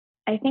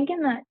I think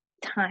in that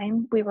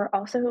time, we were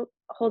also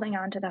holding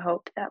on to the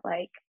hope that,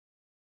 like,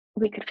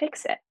 we could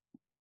fix it.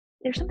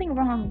 There's something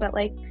wrong, but,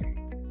 like,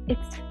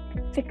 it's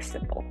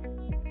fixable.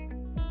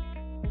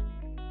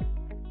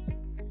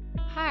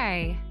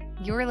 Hi,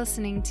 you're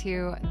listening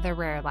to The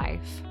Rare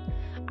Life.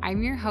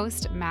 I'm your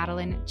host,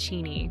 Madeline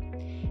Cheney.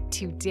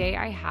 Today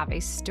I have a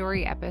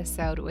story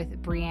episode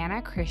with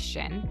Brianna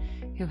Christian,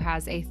 who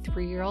has a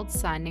 3-year-old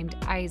son named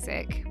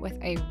Isaac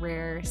with a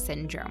rare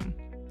syndrome.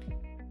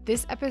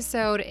 This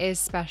episode is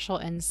special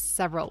in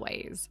several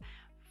ways.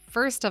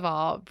 First of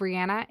all,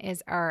 Brianna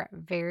is our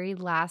very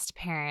last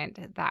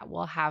parent that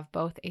will have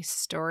both a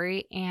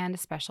story and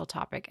special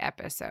topic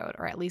episode,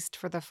 or at least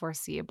for the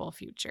foreseeable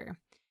future.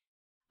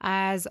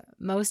 As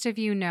most of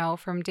you know,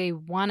 from day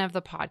one of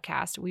the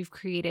podcast, we've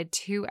created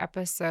 2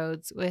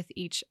 episodes with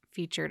each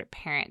featured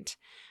parent.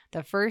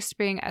 The first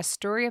being a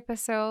story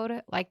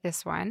episode like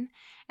this one,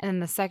 and then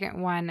the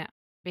second one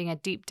being a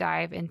deep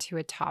dive into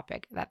a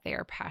topic that they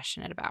are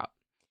passionate about.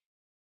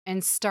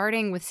 And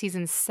starting with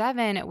season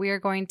 7, we are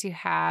going to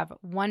have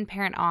one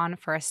parent on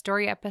for a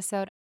story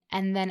episode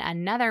and then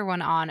another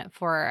one on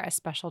for a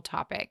special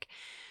topic.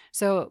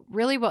 So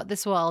really what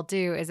this will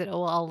do is it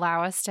will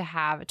allow us to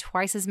have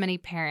twice as many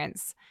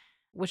parents,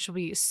 which will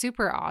be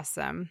super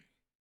awesome.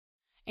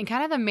 And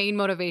kind of the main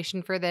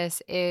motivation for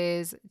this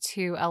is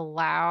to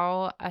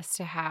allow us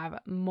to have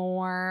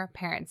more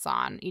parents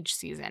on each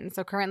season.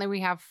 So currently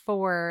we have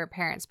 4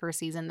 parents per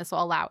season. This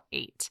will allow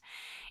 8.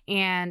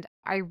 And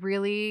I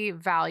really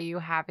value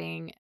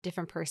having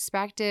different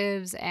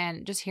perspectives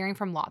and just hearing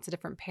from lots of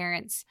different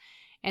parents.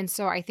 And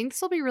so I think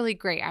this will be really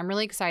great. I'm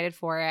really excited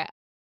for it.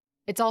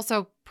 It's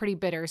also pretty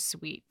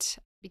bittersweet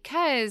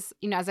because,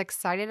 as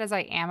excited as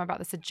I am about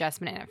this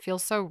adjustment and it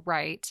feels so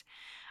right,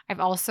 I've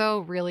also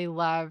really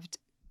loved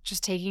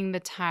just taking the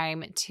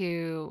time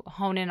to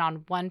hone in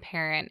on one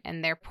parent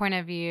and their point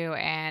of view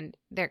and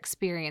their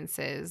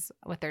experiences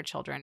with their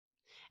children.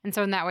 And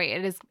so in that way,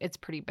 it's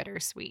pretty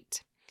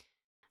bittersweet.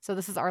 So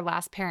this is our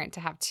last parent to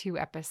have 2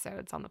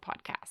 episodes on the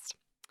podcast.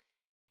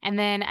 And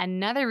then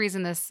another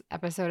reason this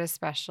episode is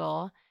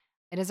special,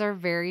 it is our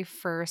very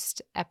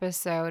first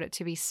episode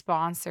to be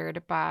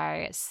sponsored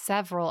by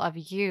several of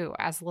you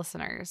as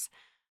listeners.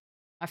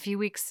 A few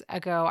weeks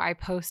ago, I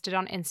posted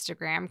on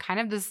Instagram kind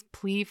of this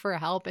plea for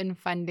help in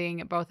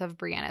funding both of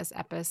Brianna's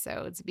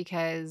episodes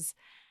because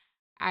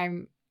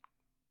I'm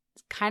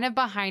kind of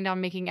behind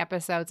on making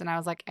episodes and I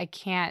was like, I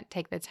can't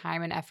take the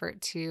time and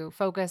effort to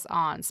focus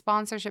on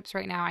sponsorships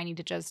right now. I need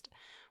to just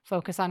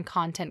focus on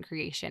content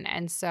creation.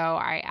 And so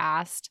I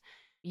asked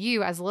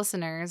you as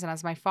listeners and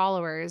as my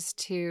followers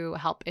to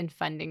help in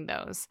funding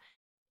those.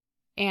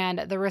 And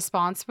the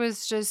response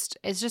it's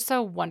just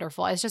so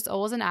wonderful. It's just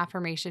always an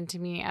affirmation to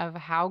me of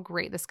how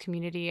great this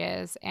community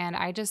is. And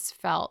I just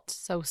felt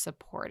so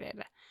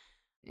supported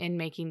in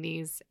making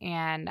these.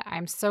 And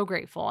I'm so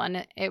grateful.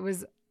 And it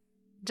was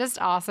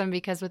just awesome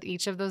because with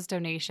each of those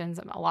donations,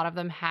 a lot of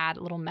them had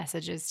little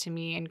messages to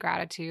me in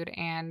gratitude.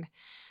 And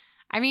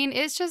I mean,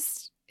 it's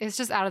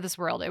just out of this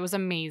world. It was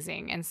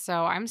amazing. And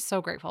so I'm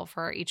so grateful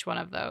for each one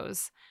of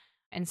those.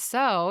 And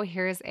so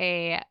here's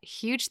a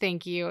huge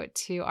thank you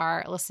to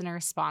our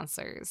listener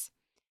sponsors: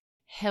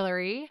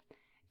 Hillary,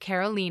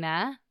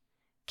 Carolina,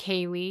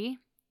 Kaylee,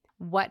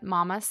 What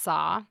Mama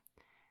Saw,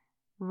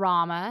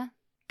 Rama,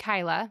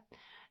 Kyla,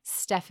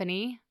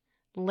 Stephanie,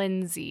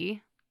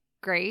 Lindsay,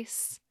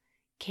 Grace,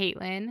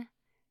 Caitlin,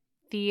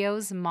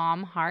 Theo's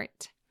Mom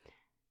Heart,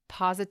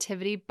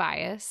 Positivity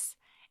Bias,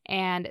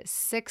 and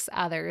 6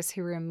 others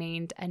who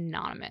remained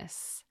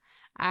anonymous.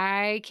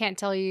 I can't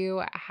tell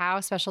you how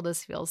special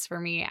this feels for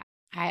me.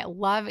 I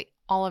love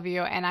all of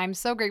you, and I'm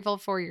so grateful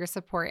for your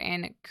support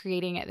in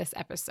creating this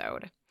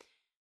episode.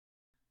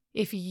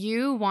 If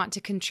you want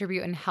to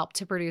contribute and help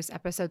to produce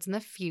episodes in the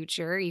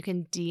future, you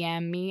can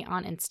DM me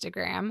on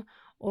Instagram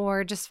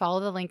or just follow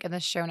the link in the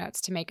show notes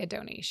to make a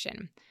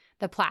donation.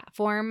 The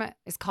platform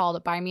is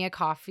called Buy Me a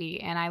Coffee,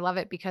 and I love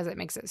it because it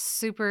makes it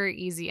super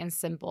easy and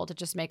simple to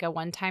just make a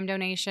one-time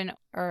donation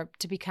or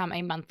to become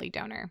a monthly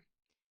donor.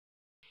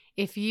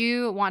 If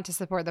you want to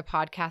support the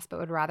podcast but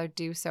would rather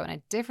do so in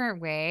a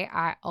different way,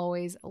 I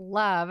always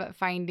love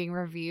finding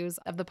reviews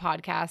of the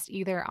podcast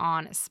either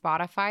on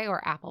Spotify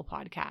or Apple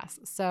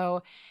Podcasts.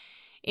 So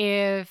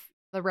if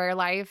The Rare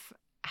Life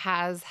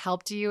has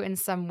helped you in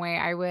some way,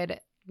 I would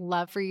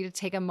love for you to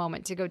take a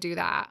moment to go do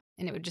that,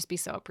 and it would just be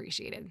so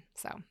appreciated.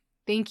 So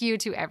thank you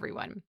to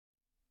everyone.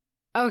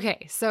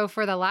 Okay, so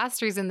for the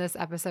last reason this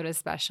episode is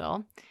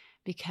special,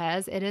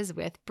 because it is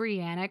with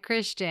Brianna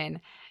Christian.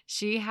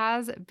 She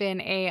has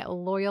been a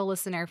loyal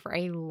listener for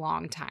a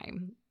long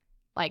time,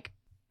 like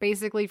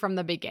basically from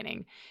the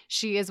beginning.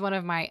 She is one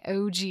of my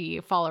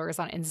OG followers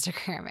on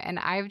Instagram, and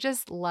I've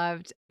just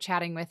loved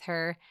chatting with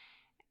her.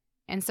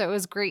 And so it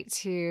was great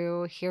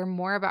to hear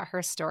more about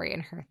her story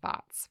and her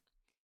thoughts.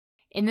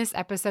 In this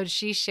episode,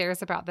 she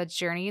shares about the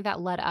journey that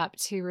led up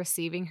to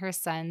receiving her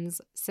son's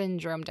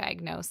syndrome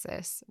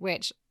diagnosis,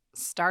 which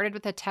started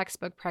with a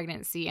textbook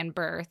pregnancy and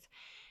birth,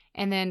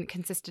 and then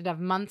consisted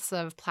of months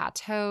of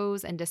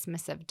plateaus and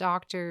dismissive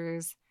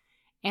doctors,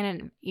 and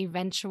an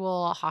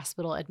eventual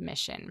hospital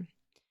admission.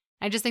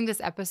 I just think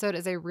this episode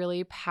is a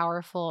really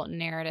powerful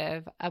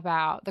narrative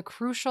about the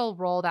crucial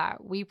role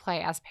that we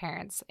play as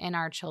parents in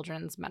our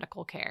children's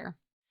medical care.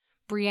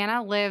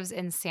 Brianna lives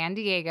in San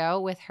Diego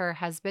with her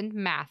husband,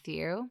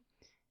 Matthew,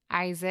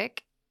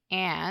 Isaac,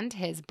 and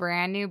his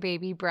brand new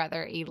baby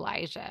brother,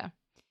 Elijah.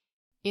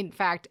 In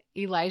fact,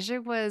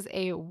 Elijah was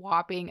a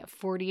whopping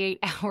 48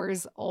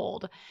 hours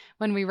old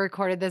when we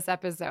recorded this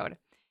episode.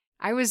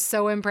 I was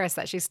so impressed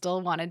that she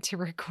still wanted to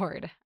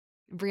record.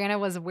 Brianna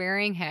was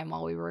wearing him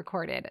while we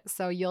recorded,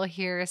 so you'll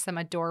hear some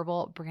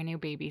adorable brand new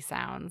baby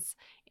sounds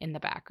in the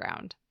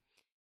background.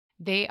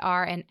 They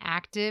are an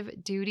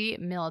active duty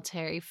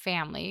military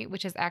family,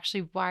 which is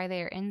actually why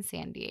they are in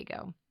San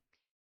Diego.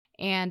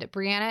 And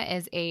Brianna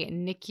is a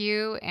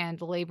NICU and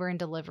labor and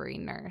delivery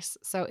nurse.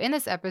 So in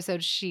this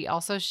episode, she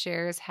also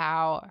shares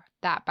how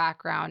that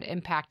background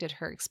impacted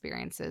her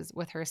experiences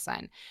with her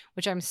son,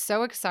 which I'm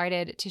so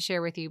excited to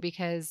share with you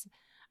because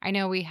I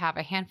know we have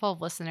a handful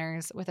of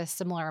listeners with a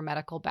similar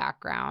medical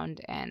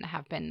background and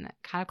have been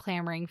kind of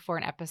clamoring for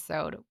an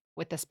episode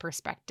with this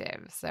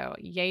perspective. So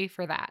yay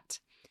for that.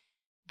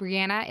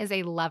 Brianna is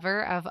a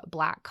lover of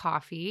black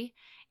coffee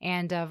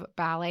and of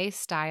ballet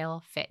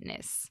style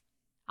fitness.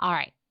 All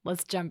right,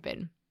 let's jump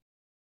in.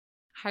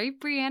 Hi,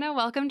 Brianna.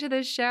 Welcome to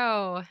the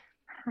show.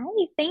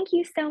 Hi, thank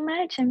you so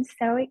much. I'm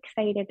so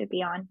excited to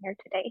be on here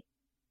today.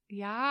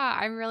 Yeah,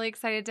 I'm really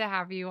excited to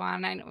have you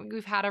on. I know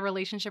we've had a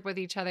relationship with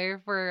each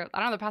other for, I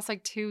don't know, the past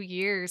like 2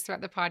 years throughout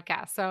the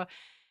podcast. So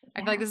I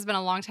feel like Yeah, this has been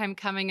a long time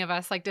coming of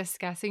us like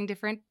discussing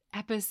different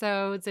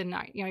episodes and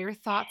your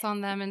thoughts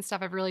on them and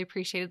stuff. I've really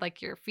appreciated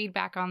like your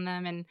feedback on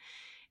them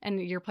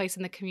and your place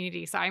in the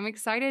community. So I'm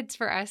excited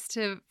for us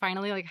to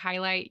finally like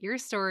highlight your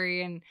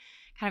story and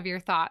kind of your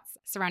thoughts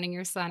surrounding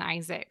your son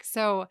Isaac.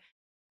 So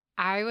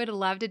I would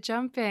love to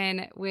jump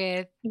in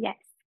with yes,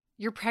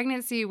 your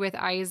pregnancy with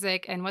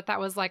Isaac and what that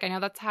was like. I know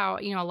that's how,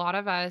 a lot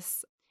of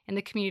us in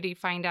the community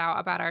find out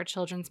about our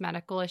children's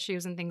medical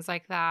issues and things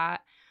like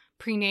that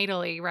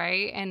prenatally,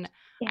 right? And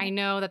I yes,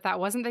 know that that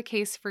wasn't the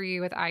case for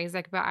you with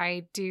Isaac, but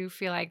I do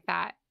feel like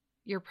that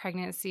your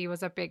pregnancy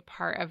was a big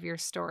part of your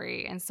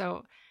story. And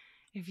so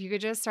if you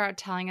could just start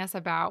telling us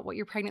about what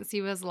your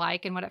pregnancy was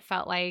like and what it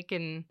felt like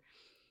and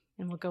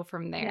we'll go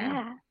from there.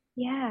 yeah,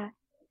 yeah.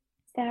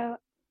 So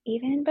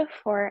even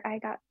before I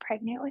got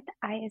pregnant with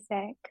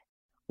Isaac,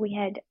 we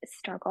had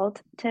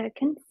struggled to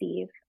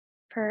conceive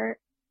for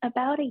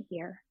about a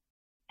year.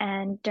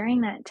 And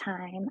during that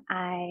time,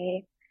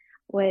 I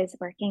was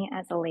working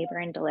as a labor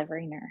and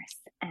delivery nurse.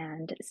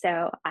 And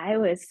so I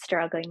was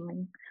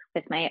struggling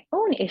with my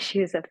own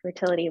issues of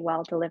fertility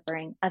while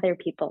delivering other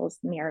people's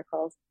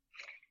miracles,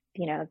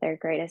 their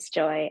greatest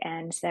joy.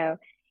 And so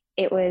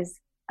it was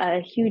a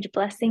huge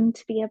blessing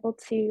to be able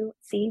to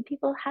see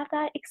people have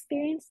that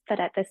experience, but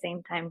at the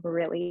same time,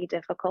 really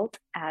difficult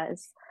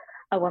as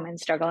a woman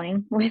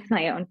struggling with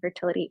my own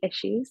fertility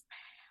issues.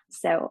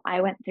 So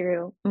I went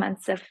through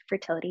months of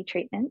fertility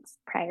treatments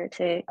prior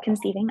to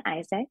conceiving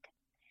Isaac.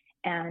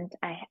 And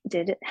I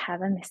did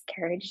have a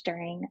miscarriage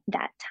during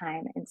that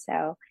time. And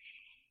so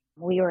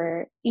we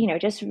were,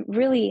 just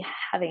really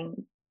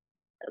having,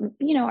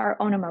 our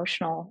own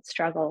emotional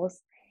struggles.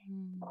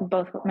 Mm.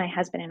 Both my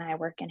husband and I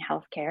work in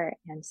healthcare.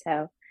 And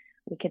so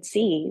we could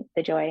see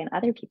the joy in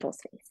other people's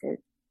faces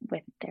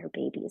with their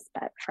babies.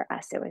 But for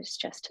us, it was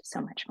just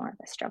so much more of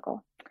a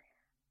struggle.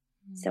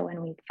 So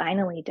when we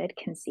finally did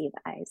conceive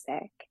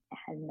Isaac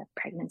and the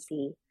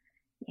pregnancy,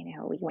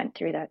 we went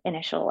through the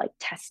initial like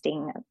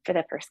testing for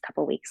the first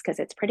couple of weeks because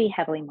it's pretty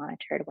heavily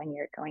monitored when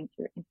you're going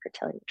through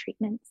infertility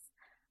treatments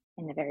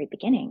in the very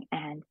beginning.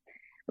 And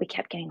we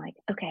kept getting like,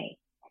 okay,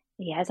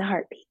 he has a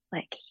heartbeat,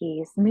 like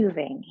he's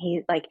moving,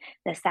 he like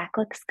the sac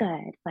looks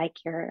good, like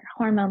your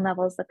hormone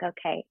levels look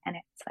okay. And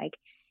it's like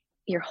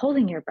you're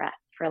holding your breath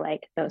for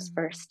like those Mhm.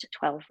 first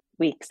 12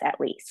 weeks at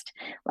least,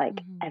 like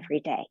Mhm. every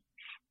day.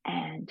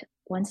 And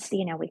once,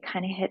 we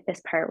kind of hit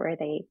this part where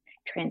they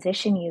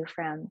transition you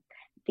from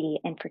the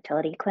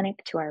infertility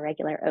clinic to our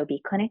regular OB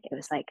clinic, it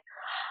was like,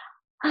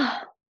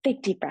 oh,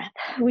 big deep breath.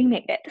 We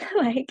made it.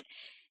 Like,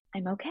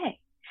 I'm okay.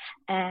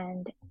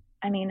 And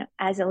I mean,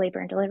 as a labor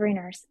and delivery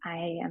nurse,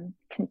 I am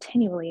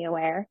continually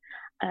aware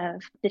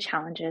of the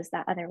challenges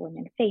that other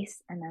women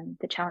face and then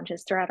the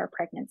challenges throughout our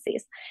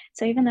pregnancies.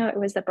 So even though it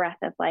was the breath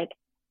of like,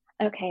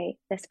 okay,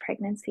 this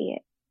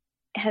pregnancy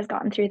has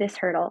gotten through this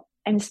hurdle,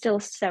 I'm still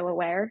so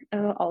aware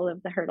of all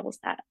of the hurdles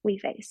that we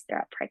face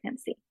throughout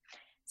pregnancy.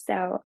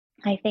 So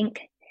I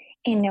think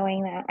in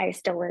knowing that I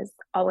still was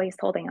always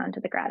holding on to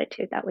the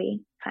gratitude that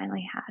we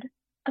finally had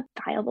a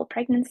viable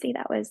pregnancy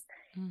that was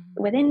Mhm.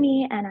 within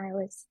me. And I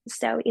was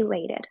so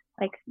elated,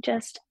 like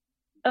just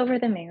over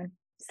the moon.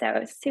 So I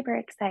was super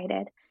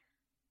excited.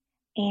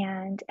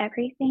 And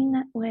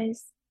everything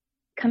was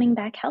coming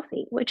back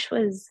healthy, which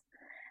was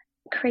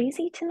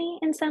crazy to me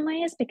in some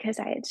ways because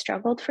I had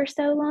struggled for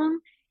so long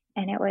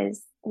and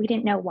we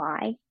didn't know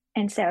why.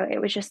 And so it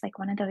was just like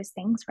one of those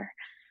things where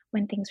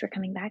when things were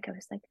coming back, I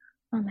was like,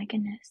 oh my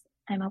goodness,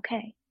 I'm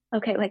okay.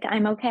 Okay, like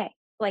I'm okay.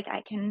 Like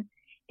I can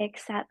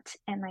accept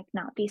and like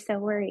not be so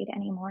worried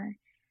anymore.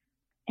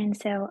 And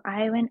so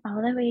I went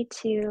all the way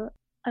to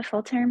a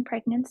full term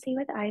pregnancy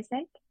with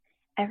Isaac.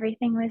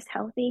 Everything was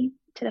healthy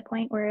to the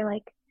point where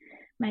like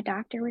my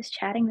doctor was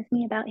chatting with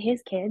me about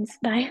his kids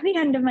by the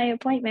end of my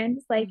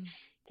appointments. Like Mm.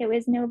 it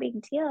was no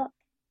big deal.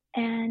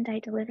 And I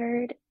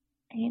delivered,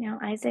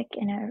 Isaac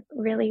in a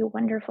really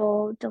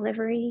wonderful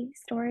delivery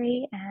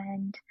story,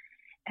 and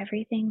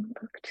everything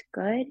looked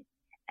good.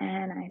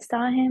 And I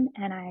saw him,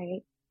 and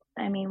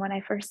I mean, when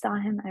I first saw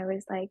him, I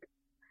was like,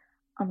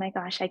 oh my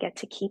gosh, I get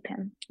to keep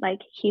him.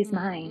 Like, he's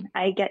mine. Mm.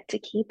 I get to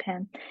keep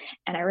him.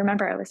 And I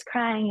remember I was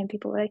crying, and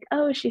people were like,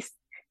 oh, she's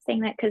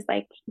saying that because,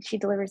 like, she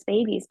delivers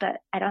babies. But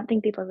I don't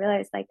think people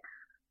realize, like,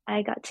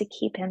 I got to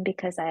keep him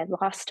because I had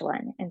lost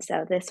one. And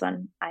so this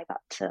one I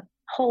got to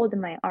hold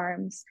in my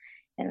arms,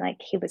 and, like,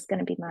 he was going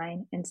to be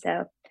mine. And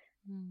so,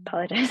 Mm.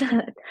 apologize.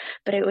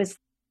 But it was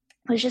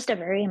just a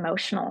very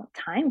emotional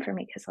time for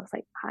me because I was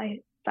like, I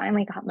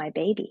finally got my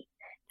baby.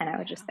 And I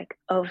was just Yeah. like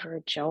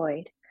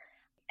overjoyed.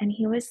 And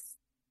he was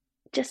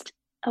just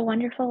a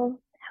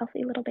wonderful,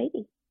 healthy little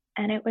baby.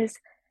 And it was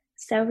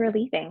so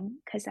relieving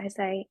because, as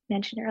I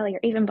mentioned earlier,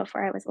 even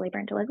before I was a labor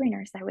and delivery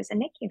nurse, I was a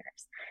NICU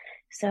nurse.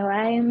 So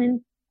I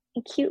am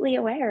acutely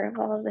aware of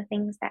all of the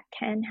things that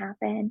can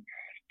happen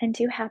and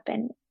do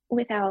happen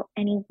without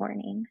any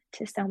warning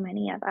to so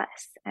many of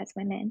us as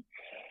women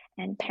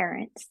and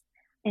parents.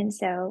 And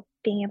so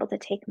being able to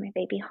take my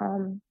baby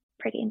home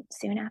pretty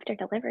soon after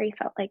delivery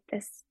felt like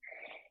this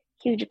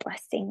huge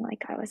blessing.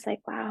 Like I was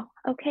like, wow,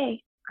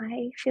 okay.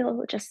 I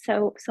feel just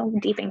so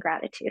deep in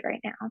gratitude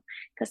right now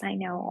because I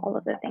know all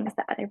of Mm. the things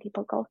that other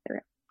people go through.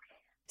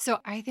 So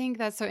I think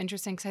that's so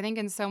interesting because I think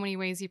in so many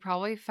ways you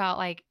probably felt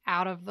like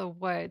out of the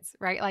woods,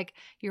 right? Like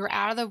you were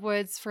out of the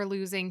woods for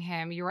losing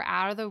him. You were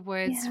out of the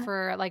woods Yeah.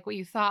 for like what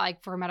you thought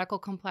like for medical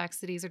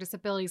complexities or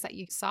disabilities that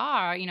you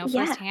saw, Yeah.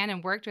 firsthand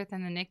and worked with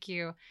in the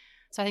NICU.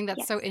 So I think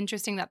that's so Yes.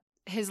 interesting that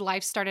his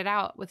life started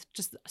out with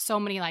just so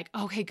many like,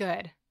 okay,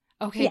 good.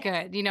 Okay, Yes.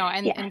 good.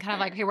 And Yes. kind of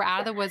like, okay, we're out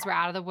of the woods, we're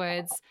out of the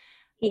woods.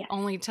 Yes.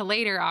 Only to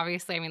later,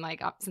 obviously, I mean,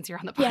 like, since you're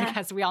on the Yeah.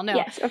 podcast, we all know,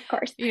 Yes, of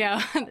course. you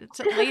know,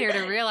 later to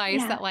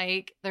realize Yeah. that,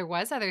 like, there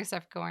was other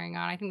stuff going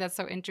on. I think that's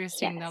so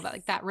interesting, though, that, like,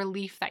 Yes. that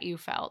relief that you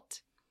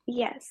felt.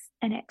 Yes.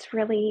 And it's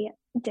really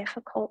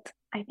difficult,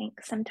 I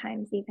think,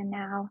 sometimes even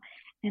now.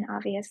 And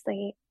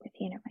obviously with,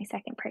 my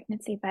second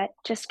pregnancy, but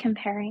just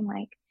comparing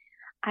like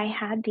I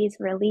had these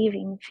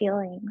relieving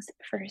feelings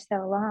for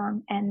so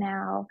long. And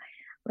now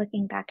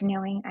looking back,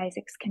 knowing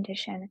Isaac's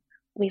condition,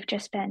 we've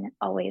just been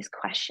always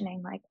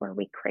questioning like, were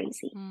we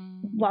crazy?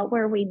 Mm, What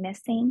were we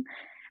missing?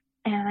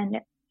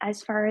 And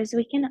as far as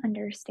we can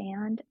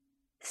understand,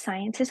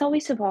 science is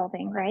always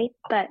evolving, right?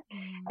 But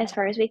as mm,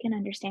 far as we can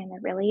understand, there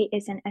really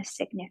isn't a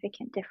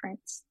significant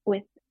difference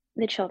with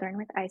the children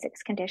with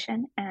Isaac's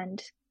condition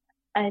and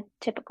a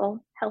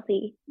typical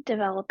healthy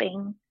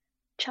developing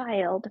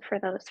child for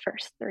those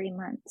first 3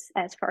 months,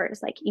 as far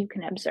as like you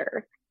can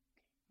observe.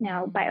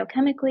 Now, mm.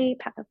 biochemically,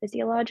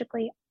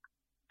 pathophysiologically,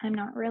 I'm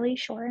not really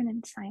sure, and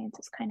then science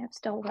is kind of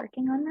still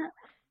working on that.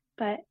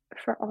 But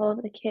for all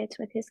of the kids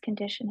with his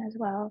condition as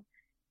well,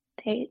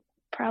 they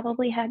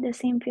probably had the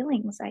same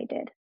feelings I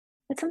did.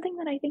 It's something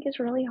that I think is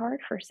really hard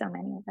for so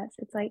many of us.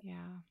 It's like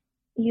Yeah.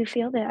 you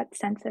feel that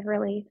sense of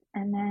relief,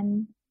 and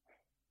then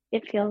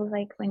it feels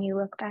like when you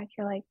look back,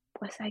 you're like,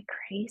 was I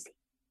crazy?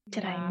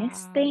 Did I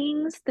miss Yeah.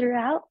 things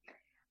throughout?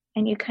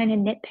 And you kind of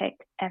nitpick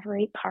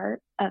every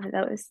part of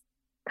those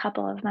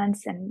couple of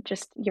months and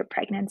just your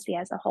pregnancy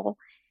as a whole.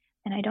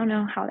 And I don't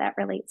know how that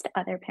relates to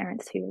other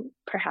parents who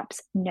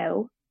perhaps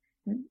know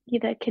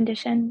the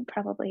condition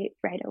probably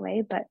right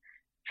away. But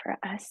for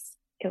us,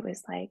 it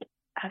was like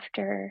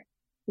after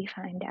we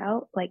find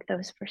out, like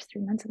those first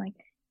 3 months, I'm like,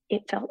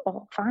 it felt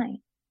all fine.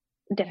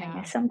 Did I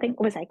Yeah. miss something?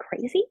 Was I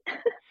crazy?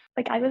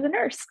 Like I was a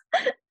nurse.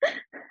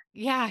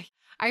 Yeah.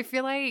 I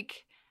feel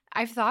like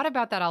I've thought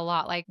about that a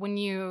lot. Like when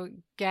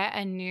you get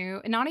a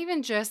new, not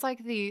even just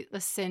like the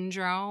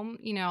syndrome,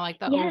 like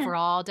the Yeah,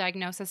 overall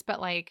diagnosis,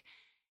 but like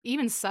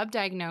even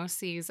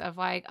subdiagnoses of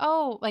like,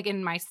 oh, like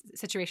in my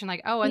situation,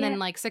 like, oh, and then yeah,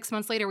 like 6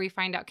 months later, we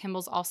find out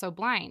Kimball's also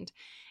blind.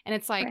 And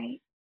it's like,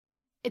 right.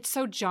 it's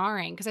so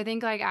jarring because I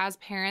think like as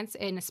parents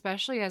and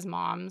especially as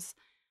moms,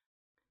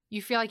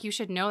 you feel like you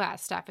should know that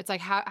stuff. It's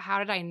like, how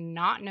did I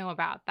not know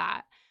about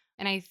that?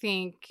 And I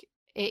think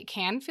it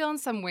can feel in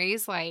some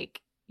ways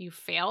like you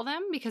fail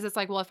them because it's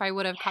like, well, if I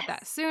would have caught that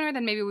Yes, sooner,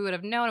 then maybe we would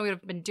have known and we would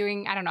have been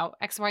doing, I don't know,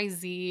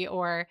 XYZ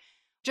or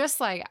just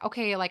like,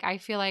 okay, like I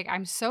feel like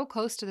I'm so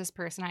close to this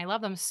person. I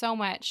love them so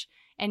much.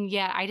 And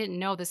yet I didn't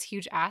know this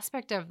huge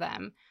aspect of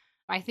them.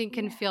 I think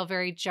can yeah, feel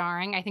very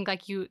jarring. I think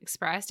like you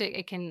expressed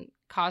it can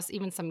cause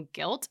even some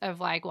guilt of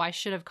like, well, I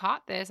should have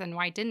caught this and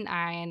why didn't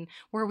I? And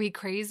were we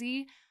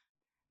crazy?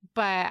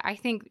 But I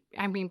think,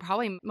 I mean,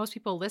 probably most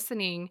people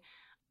listening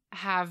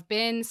have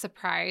been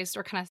surprised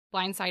or kind of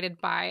blindsided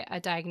by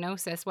a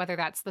diagnosis, whether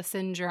that's the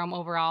syndrome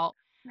overall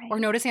or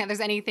right. noticing that there's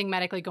anything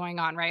medically going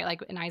on, right?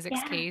 Like in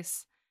Isaac's Yeah,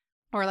 case,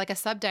 or like a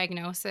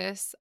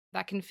subdiagnosis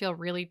that can feel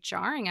really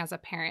jarring as a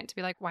parent to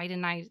be like, why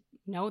didn't I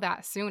know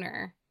that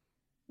sooner?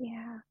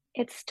 Yeah.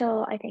 It's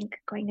still, I think,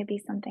 going to be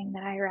something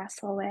that I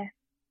wrestle with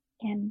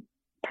in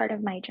part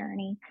of my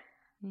journey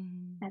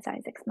Mhm. as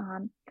Isaac's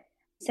mom.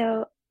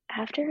 So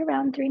after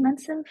around 3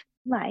 months of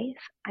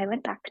life, I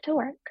went back to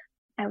work.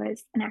 I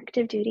was an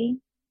active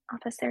duty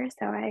officer,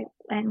 so I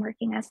went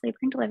working as labor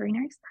and delivery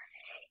nurse.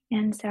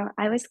 And so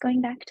I was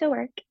going back to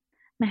work.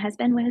 My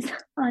husband was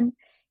on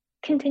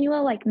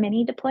continual like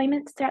mini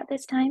deployments throughout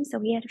this time. So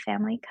we had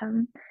family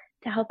come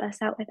to help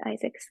us out with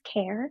Isaac's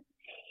care.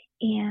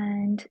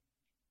 And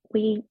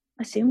we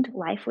assumed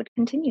life would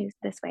continue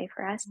this way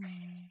for us.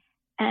 Mm.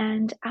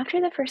 And after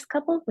the first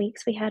couple of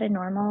weeks, we had a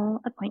normal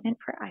appointment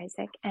for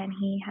Isaac, and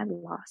he had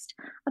lost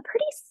a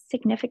pretty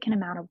significant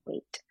amount of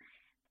weight.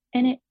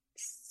 And it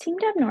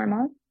seemed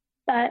abnormal,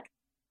 but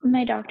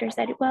my doctor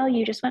said, well,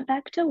 you just went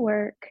back to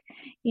work.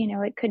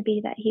 It could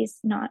be that he's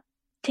not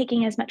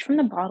taking as much from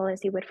the bottle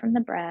as he would from the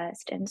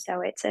breast. And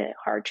so it's a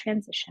hard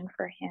transition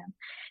for him.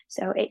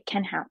 So it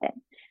can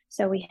happen.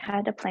 So we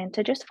had a plan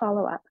to just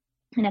follow up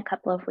in a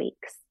couple of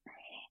weeks.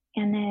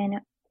 And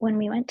then when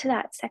we went to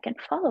that second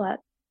follow up,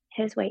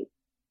 his weight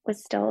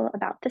was still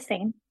about the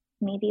same,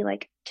 maybe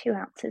like 2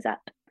 ounces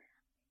up.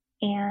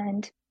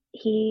 And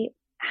he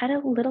had a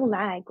little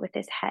lag with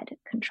his head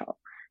control.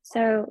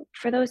 So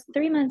for those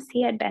 3 months,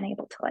 he had been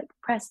able to like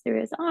press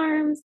through his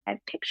arms. I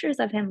have pictures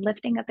of him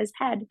lifting up his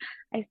head.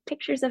 I have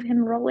pictures of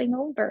him rolling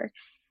over.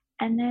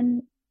 And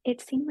then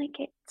it seemed like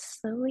it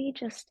slowly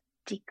just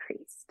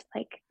decreased,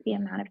 like the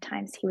amount of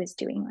times he was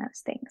doing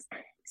those things.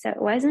 So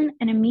it wasn't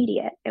an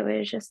immediate, it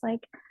was just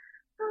like,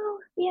 oh,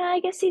 yeah, I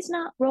guess he's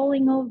not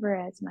rolling over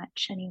as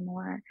much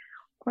anymore.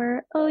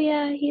 Or, oh,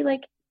 yeah, he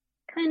like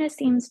kind of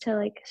seems to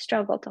like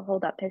struggle to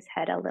hold up his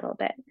head a little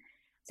bit.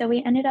 So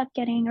we ended up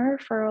getting a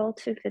referral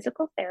to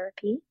physical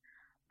therapy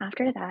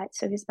after that.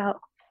 So he was about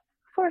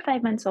 4 or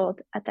 5 months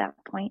old at that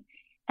point.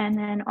 And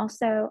then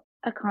also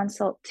a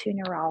consult to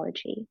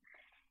neurology.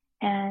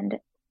 And,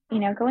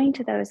 going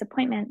to those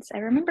appointments, I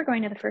remember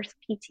going to the first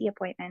PT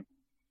appointment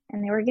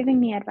and they were giving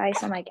me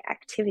advice on like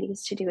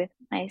activities to do with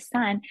my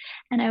son.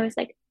 And I was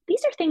like,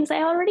 these are things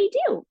I already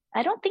do.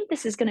 I don't think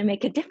this is going to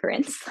make a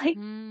difference, like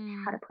how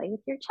Mm. to play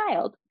with your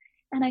child.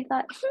 And I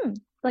thought,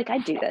 like I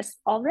do this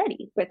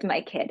already with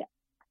my kid.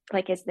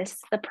 Like, is this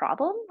the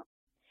problem?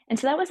 And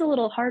so that was a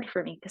little hard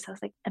for me because I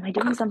was like, am I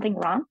doing something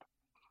wrong?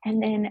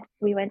 And then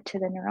we went to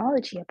the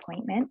neurology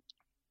appointment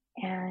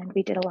and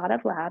we did a lot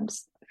of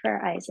labs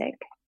for Isaac.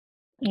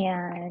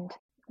 And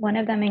one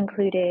of them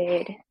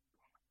included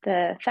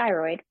the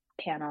thyroid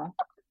panel.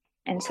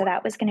 And so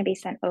that was going to be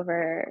sent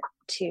over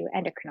to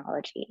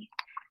endocrinology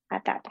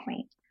at that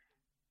point.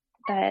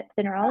 But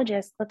the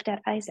neurologist looked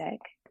at Isaac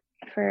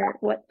for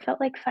what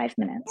felt like 5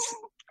 minutes,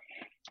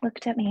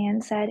 looked at me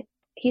and said,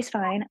 he's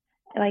fine.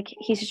 Like,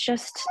 he's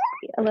just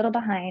a little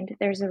behind.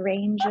 There's a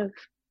range of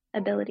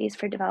abilities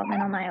for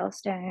developmental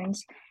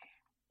milestones.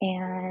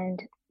 And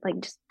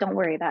like, just don't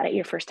worry about it.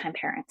 You're first time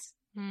parents,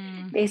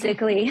 Mm.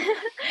 basically.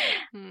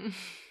 Mm.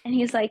 And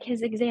he's like,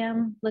 his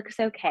exam looks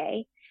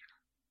okay.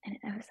 And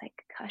I was like,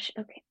 gosh,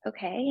 okay,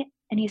 okay.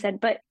 And he said,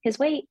 but his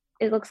weight,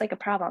 it looks like a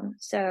problem.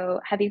 So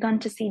have you gone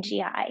to see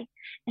GI?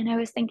 And I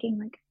was thinking,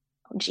 like,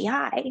 oh,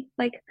 GI?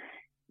 Like,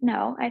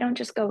 no, I don't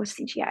just go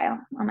see GI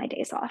on my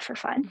days off for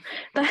fun.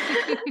 But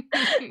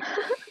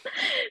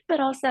but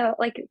also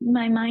like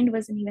my mind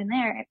wasn't even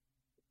there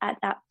at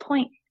that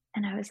point.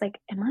 And I was like,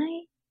 am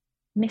I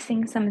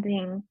missing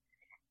something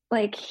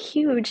like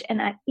huge?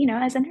 And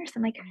as a nurse,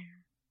 I'm like,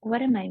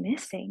 what am I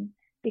missing?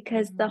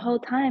 Because the Mhm. whole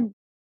time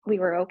we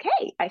were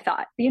okay, I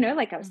thought,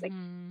 like I was like,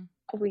 Mhm.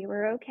 we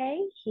were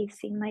okay. He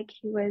seemed like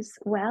he was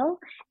well.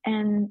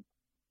 And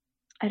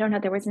I don't know,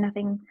 there was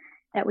nothing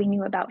that we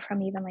knew about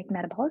from even like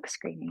metabolic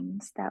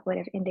screenings that would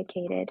have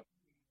indicated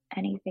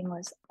anything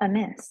was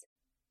amiss.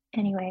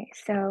 Anyway,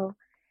 so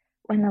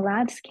when the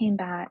labs came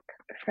back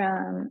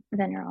from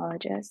the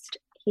neurologist,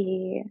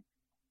 he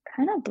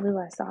kind of blew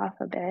us off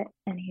a bit.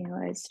 And he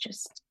was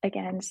just,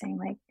 again, saying,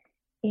 like,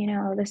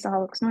 this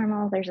all looks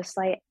normal. There's a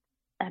slight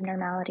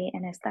abnormality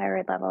in his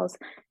thyroid levels.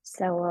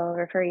 So we'll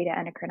refer you to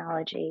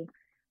endocrinology.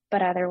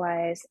 But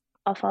otherwise,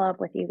 I'll follow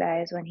up with you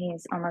guys when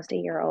he's almost a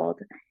year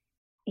old.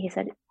 He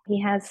said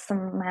he has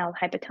some mild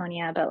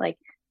hypotonia, but like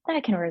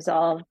that can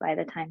resolve by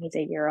the time he's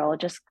a year old.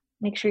 Just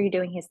make sure you're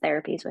doing his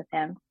therapies with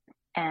him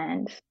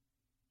and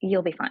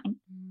you'll be fine.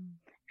 Mm.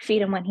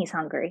 Feed him when he's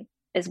hungry,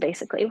 is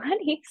basically what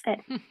he said.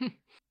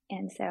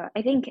 And so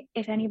I think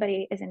if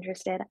anybody is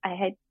interested, I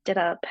had did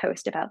a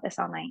post about this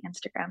on my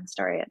Instagram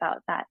story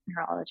about that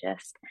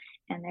neurologist,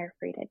 and they're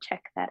free to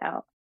check that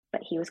out.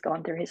 But he was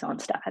going through his own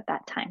stuff at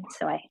that time,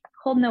 so I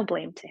hold no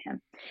blame to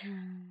him.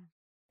 Mm.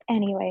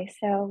 Anyway,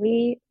 so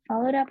we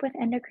followed up with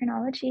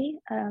endocrinology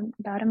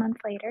about a month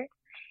later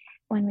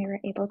when we were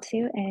able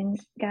to, and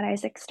got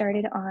Isaac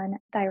started on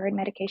thyroid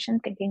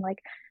medication, thinking like,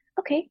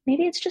 okay,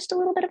 maybe it's just a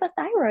little bit of a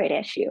thyroid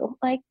issue.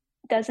 Like,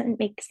 doesn't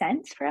make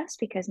sense for us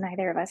because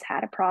neither of us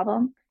had a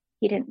problem.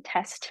 He didn't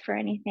test for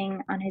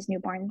anything on his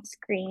newborn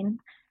screen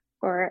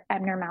or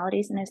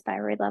abnormalities in his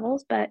thyroid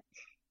levels, but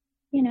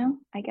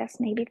I guess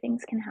maybe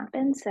things can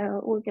happen.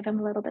 So we'll give him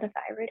a little bit of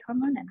thyroid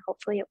hormone and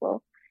hopefully it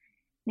will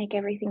make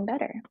everything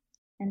better.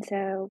 And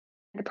so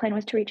the plan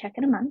was to recheck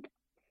in a month.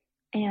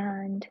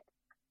 And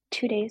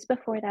 2 days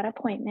before that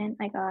appointment,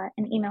 I got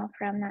an email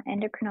from that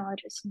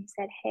endocrinologist, and he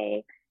said,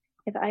 "Hey,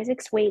 if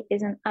Isaac's weight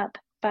isn't up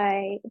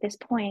by this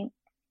point,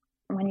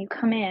 when you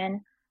come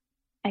in,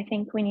 I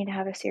think we need to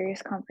have a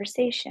serious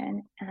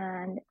conversation,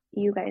 and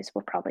you guys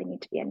will probably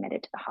need to be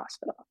admitted to the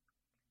hospital."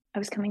 I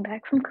was coming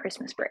back from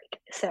Christmas break.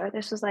 So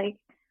this was like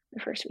the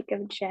first week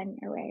of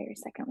January or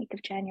second week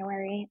of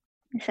January.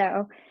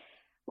 So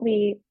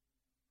we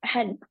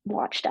had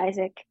watched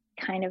Isaac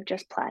kind of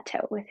just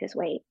plateau with his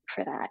weight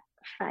for that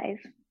 5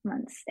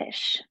 months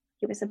ish.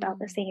 He was about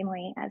the Mm. same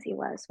weight as he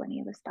was when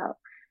he was about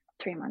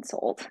 3 months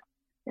old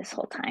this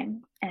whole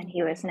time. And Oh,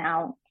 he was wow.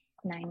 now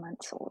 9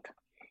 months old.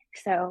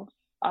 So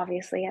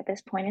obviously, at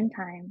this point in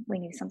time, we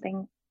knew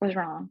something was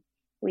wrong.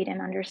 We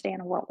didn't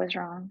understand what was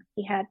wrong.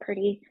 He had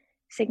pretty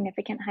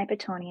significant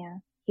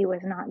hypotonia. He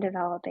was not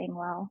developing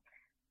well.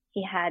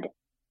 He had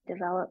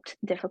developed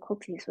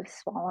difficulties with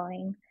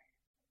swallowing,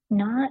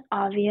 not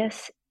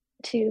obvious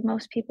to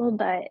most people,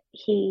 but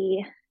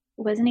he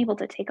wasn't able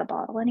to take a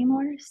bottle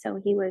anymore. So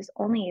he was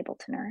only able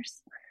to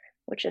nurse,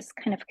 which is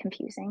kind of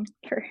confusing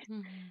for,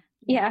 Mhm.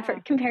 yeah, for Yeah.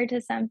 compared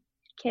to some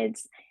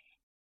kids.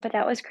 But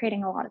that was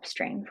creating a lot of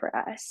strain for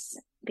us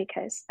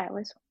because I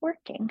was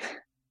working.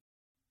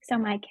 So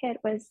my kid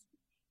was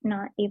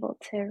not able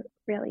to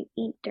really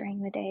eat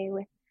during the day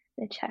with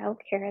the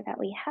childcare that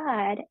we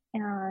had,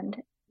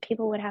 and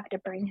people would have to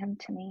bring him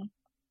to me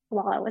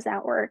while I was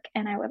at work,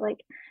 and I would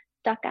like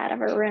duck out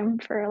of a room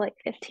for like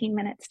 15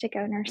 minutes to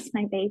go nurse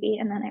my baby,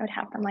 and then I would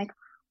have them like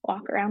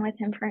walk around with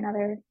him for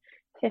another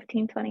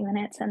 15, 20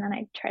 minutes, and then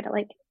I'd try to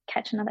like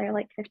catch another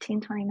like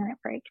 15, 20-minute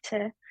break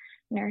to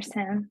nurse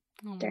him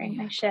Oh, during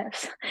my man.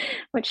 shifts,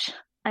 which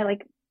I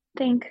like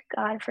thank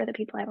God for the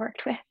people I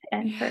worked with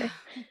and Yeah. for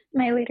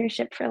my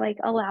leadership for like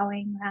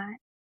allowing that.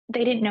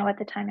 They didn't know at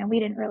the time and we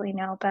didn't really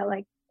know, but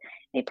like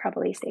they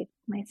probably saved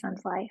my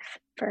son's life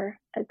for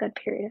a good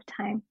period of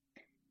time.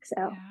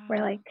 So we're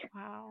Yeah. like,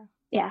 Wow.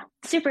 yeah,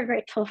 super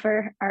grateful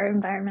for our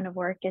environment of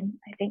work. And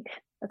I think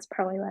that's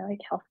probably why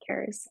like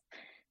healthcare is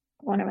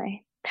one of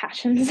my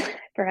passions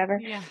forever.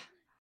 Yeah.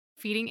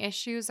 Feeding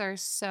issues are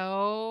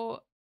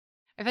so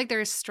I feel like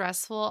they're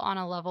stressful on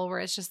a level where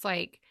it's just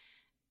like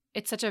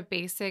it's such a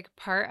basic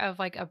part of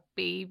like a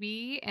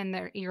baby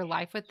and your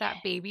life with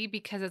that baby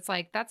because it's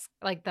like that's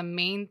like the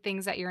main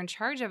things that you're in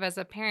charge of as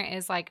a parent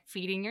is like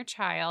feeding your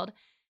child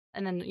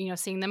and then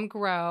seeing them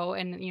grow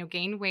and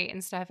gain weight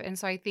and stuff. And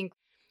so I think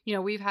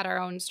we've had our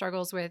own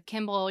struggles with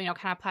Kimball, kind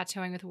of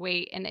plateauing with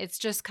weight, and it's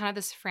just kind of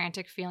this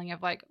frantic feeling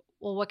of like,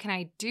 well, what can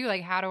I do?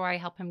 Like, how do I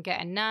help him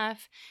get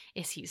enough?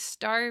 Is he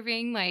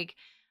starving? Like,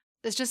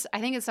 it's just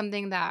I think it's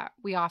something that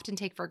we often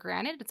take for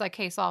granted. It's like,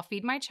 "Okay, so I'll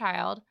feed my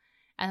child,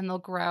 and then they'll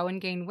grow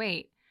and gain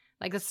weight."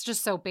 Like, it's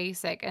just so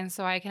basic, and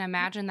so I can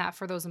imagine that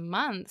for those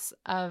months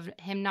of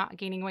him not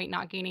gaining weight,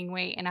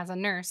 and as a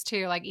nurse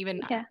too, like,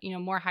 even, Yeah.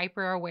 more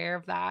hyper aware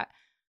of that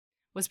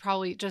was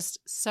probably just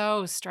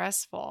so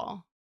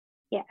stressful.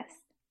 Yes.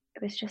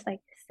 It was just like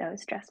so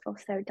stressful,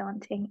 so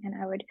daunting. And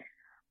I would,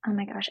 oh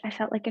my gosh, I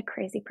felt like a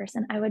crazy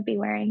person. I would be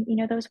wearing,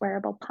 those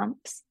wearable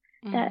pumps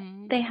that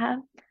Mhm. they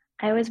have?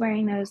 I was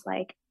wearing those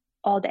like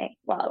all day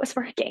while I was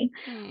working.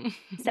 Mm.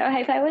 So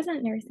if I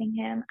wasn't nursing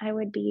him, I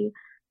would be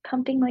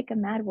pumping like a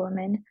mad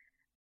woman,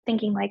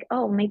 thinking like,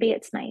 oh, maybe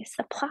it's my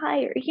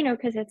supply or,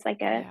 because it's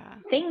like a Yeah.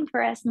 thing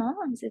for us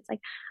moms. It's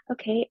like,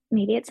 okay,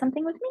 maybe it's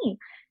something with me.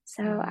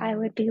 So I Mhm.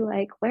 would be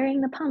like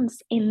wearing the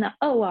pumps in the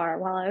OR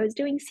while I was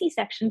doing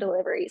C-section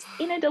deliveries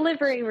in a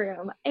delivery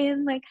room.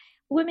 And like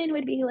women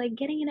would be like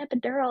getting an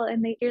epidural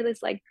and they hear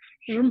this like,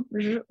 zoom,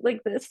 zoom,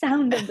 like the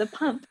sound of the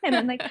pump. And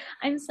I'm like,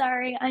 I'm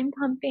sorry, I'm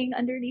pumping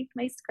underneath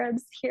my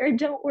scrubs here.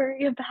 Don't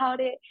worry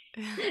about it.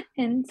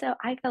 And so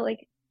I felt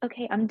like,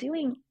 okay, I'm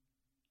doing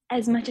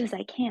as much as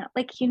I can.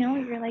 Like,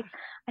 you're Yeah. like,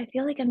 I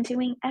feel like I'm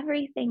doing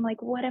everything.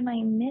 Like, what am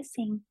I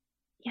missing?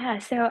 Yeah.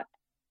 So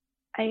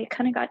I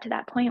kind of got to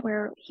that point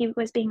where he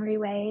was being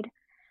reweighed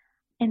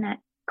in that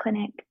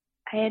clinic.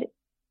 I had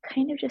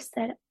kind of just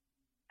said,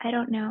 I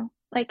don't know,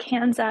 like,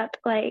 hands up.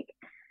 Like,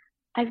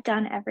 I've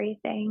done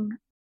everything.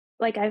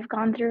 Like, I've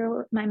gone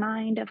through my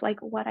mind of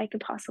like what I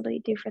could possibly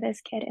do for this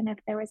kid. And if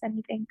there was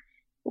anything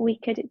we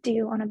could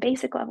do on a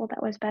basic level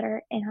that was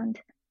better. And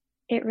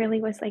it really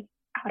was like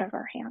out of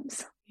our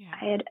hands. I Yeah.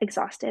 had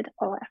exhausted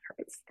all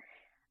efforts.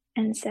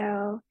 And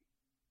so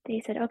they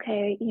said,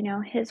 okay,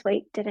 his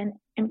weight didn't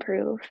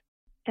improve.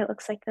 It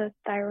looks like the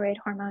thyroid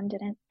hormone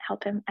didn't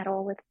help him at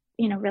all with,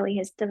 really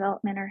his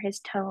development or his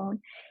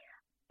tone.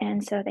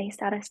 And so they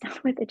sat us down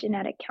with a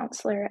genetic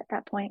counselor at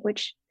that point,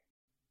 which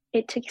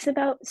it takes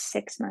about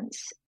 6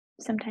 months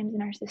sometimes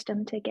in our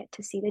system to get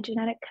to see the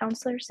genetic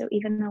counselor. So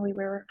even though we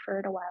were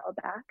referred a while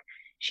back,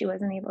 she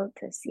wasn't able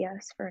to see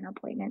us for an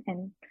appointment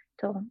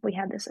until we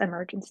had this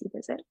emergency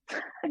visit,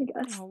 I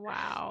guess. Oh,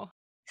 wow.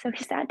 So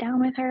he sat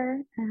down with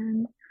her,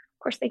 and of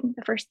course, the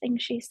first thing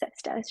she says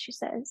to us, she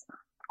says,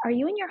 are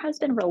you and your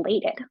husband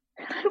related?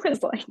 I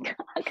was like,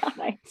 oh, God,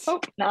 I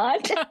hope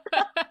not.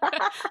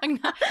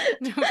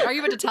 Are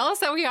you about to tell us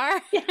that we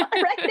are? Yeah,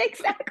 right,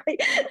 exactly.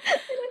 And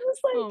it was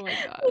Oh like, my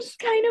it's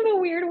gosh. kind of a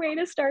weird way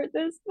to start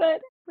this,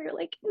 but we were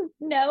like,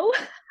 no,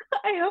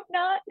 I hope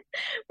not.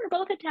 We're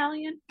both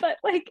Italian, but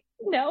like,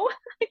 no,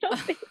 I don't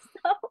think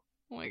so.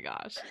 Oh my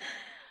gosh.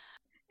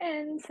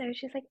 And so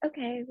she's like,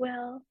 okay,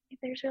 well, if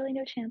there's really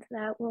no chance of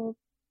that, we'll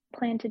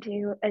plan to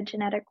do a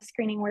genetic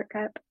screening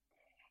workup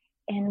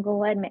and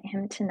we'll admit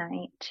him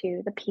tonight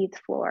to the peds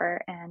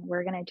floor and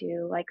we're going to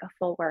do like a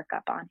full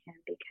workup on him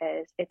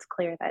because it's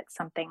clear that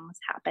something's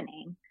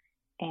happening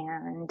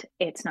and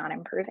it's not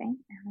improving.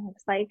 And I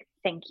was like,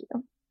 thank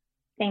you.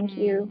 Thank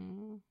you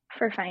Mm,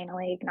 for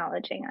finally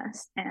acknowledging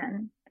us.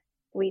 And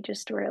we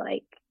just were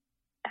like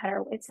at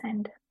our wits'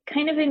 end,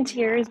 kind of in yeah.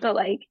 tears, but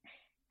like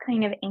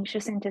kind of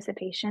anxious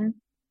anticipation.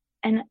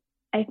 And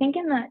I think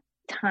in that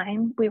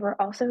time, we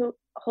were also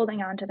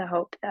holding on to the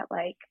hope that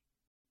like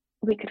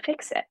we could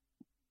fix it.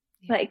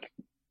 Yeah. Like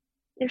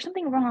there's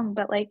something wrong,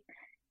 but like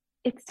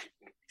it's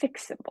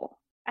fixable.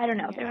 I don't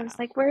know. There Yeah. was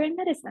like, we're in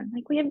medicine,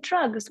 like we have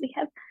drugs, we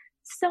have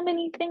so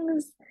many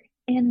things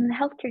in the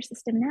healthcare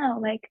system now.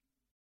 Like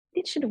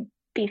it should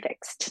be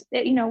fixed.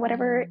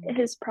 Whatever Mm.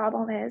 his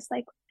problem is,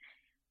 like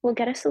we'll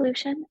get a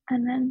solution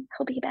and then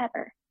he'll be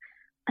better.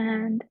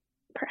 And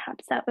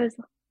perhaps that was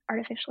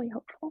artificially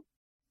hopeful.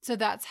 So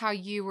that's how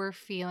you were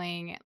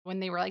feeling when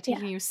they were like Yeah.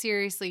 taking you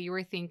seriously. You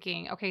were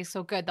thinking, okay,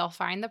 so good. They'll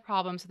find the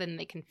problem so then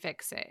they can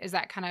fix it. Is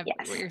that kind of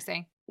Yes. what you're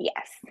saying?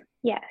 Yes.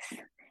 Yes.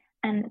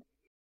 And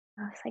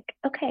I was like,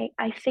 okay,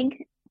 I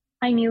think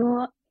I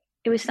knew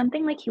it was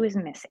something like he was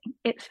missing.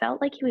 It felt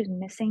like he was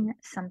missing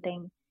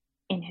something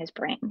in his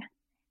brain.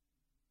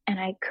 And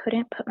I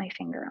couldn't put my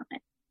finger on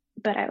it.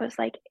 But I was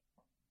like,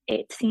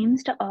 it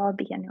seems to all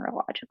be a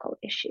neurological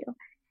issue.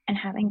 And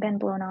having been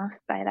blown off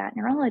by that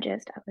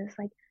neurologist, I was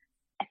like,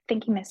 I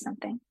think you missed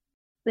something.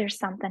 There's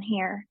something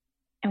here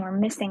and we're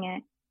missing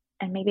it.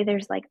 And maybe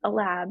there's like a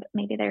lab,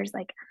 maybe there's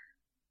like,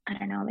 I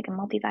don't know, like a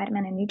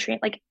multivitamin and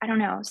nutrient, like, I don't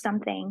know,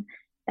 something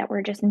that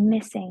we're just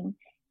missing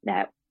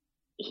that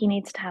he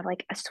needs to have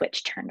like a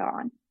switch turned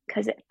on.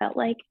 Cause it felt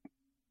like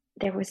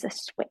there was a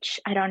switch.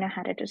 I don't know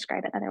how to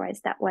describe it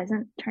otherwise that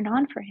wasn't turned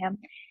on for him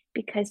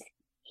because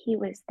he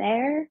was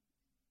there,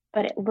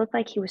 but it looked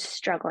like he was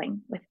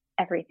struggling with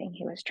everything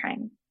he was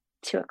trying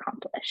to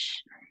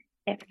accomplish,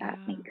 if that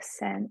Yeah. makes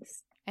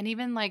sense. And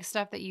even like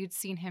stuff that you'd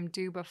seen him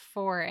do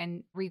before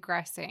and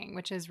regressing,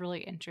 which is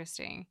really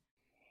interesting.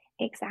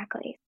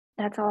 Exactly.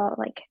 That's all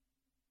like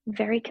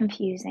very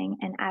confusing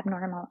and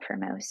abnormal for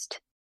most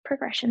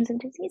progressions of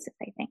diseases,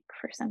 I think,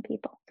 for some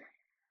people.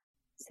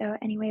 So,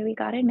 anyway, we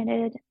got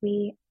admitted.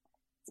 We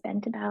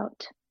spent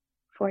about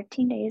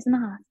 14 days in the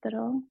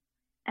hospital,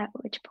 at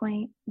which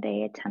point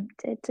they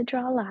attempted to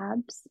draw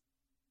labs,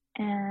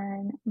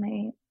 and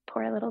my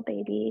poor little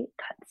baby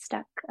got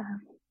stuck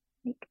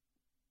like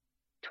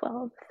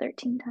 12,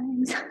 13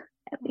 times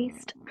at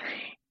least. Mm.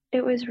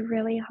 It was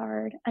really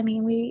hard. I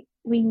mean, we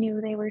knew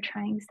they were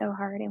trying so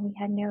hard and we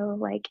had no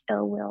like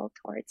ill will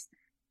towards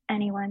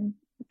anyone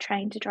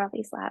trying to draw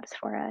these labs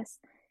for us.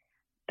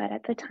 But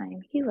at the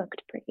time, he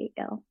looked pretty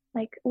ill.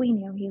 Like we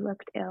knew he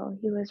looked ill.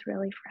 He was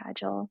really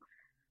fragile.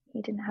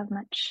 He didn't have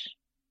much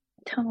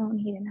tone.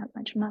 He didn't have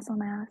much muscle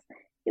mass.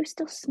 He was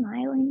still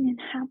smiling and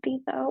happy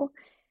though,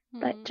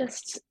 but Mm.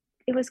 just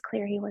it was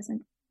clear he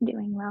wasn't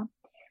doing well.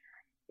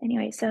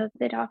 Anyway, so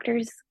the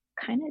doctors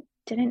kind of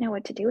didn't know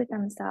what to do with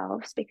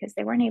themselves because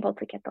they weren't able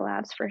to get the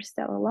labs for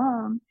so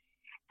long.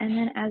 And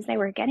then as they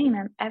were getting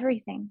them,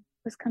 everything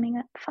was coming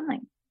up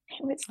fine.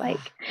 It was like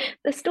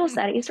the stool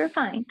studies were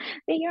fine,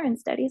 the urine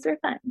studies were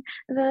fine,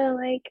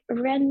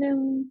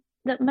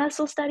 the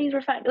muscle studies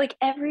were fine. Like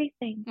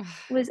everything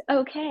was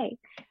okay.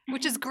 And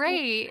Which I is was like,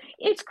 great,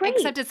 it's great.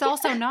 except it's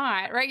also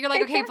not, right? You're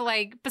like, okay,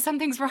 Exactly. but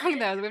something's wrong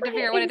though. We have to Right.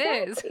 figure out what it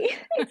is. Exactly.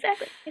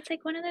 Exactly. It's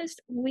like one of those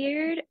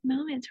weird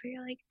moments where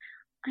you're like,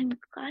 I'm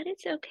glad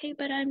it's okay,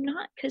 but I'm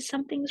not because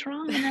something's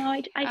wrong. And now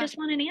I Yeah. just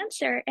want an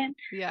answer. And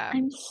Yeah.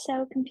 I'm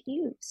so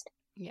confused.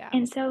 Yeah.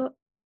 And so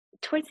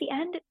towards the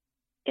end,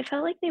 it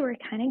felt like they were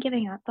kind of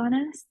giving up on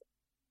us.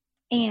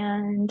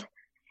 And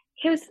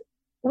his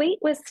weight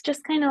was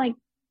just kind of like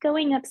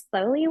going up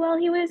slowly while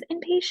he was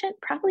inpatient,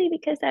 probably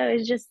because I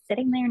was just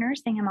sitting there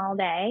nursing him all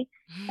day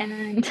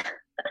and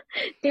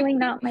doing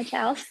not much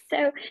else.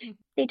 So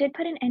they did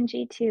put an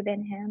NG tube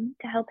in him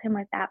to help him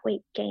with that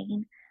weight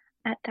gain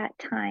at that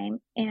time.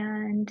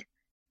 And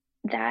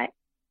that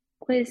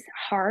was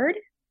hard,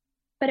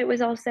 but it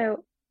was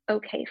also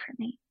okay for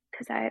me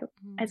because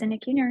as a Mm.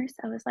 NICU nurse,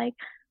 I was like,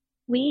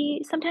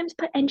 we sometimes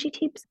put NG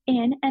tubes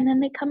in and then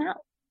they come out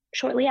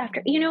shortly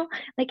after, Mm.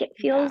 like it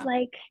feels Yeah.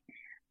 like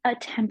a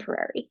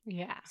temporary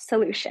Yeah.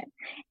 solution.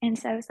 And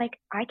so I was like,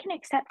 I can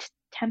accept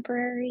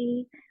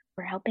temporary.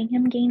 We're helping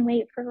him gain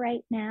weight for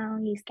right now.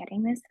 He's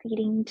getting this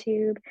feeding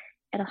tube.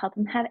 It'll help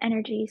him have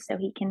energy so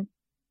he can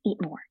eat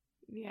more.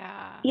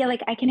 Yeah. Yeah,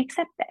 like I can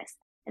accept this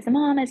as a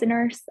mom, as a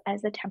nurse,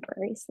 as a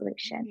temporary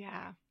solution.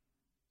 Yeah.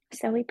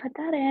 So we put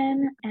that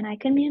in and I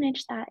could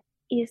manage that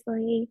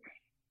easily.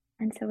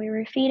 And so we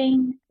were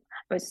feeding,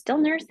 I was still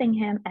nursing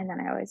him, and then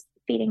I was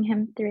feeding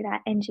him through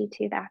that NG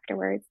tube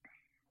afterwards.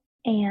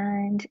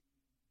 And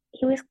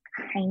he was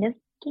kind of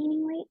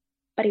gaining weight,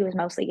 but he was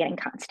mostly getting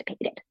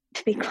constipated,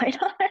 to be quite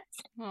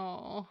honest,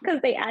 Oh.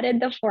 because they added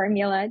the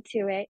formula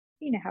to it.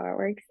 You know how it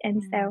works.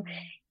 And so Mm.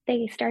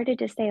 they started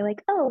to say,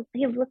 like, oh,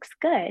 he looks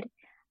good.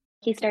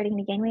 He's starting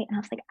to gain weight. And I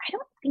was like, I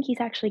don't think he's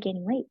actually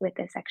gaining weight with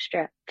this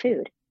extra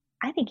food.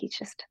 I think he's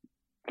just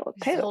full of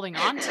Just poo. holding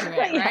on to it,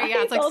 right? Yeah, Yeah,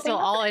 he's it's like still holding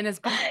on. all in his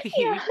Yeah, body.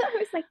 I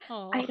was like,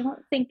 Oh. I don't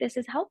think this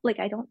is help. Like,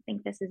 I don't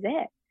think this is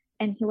it.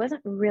 And he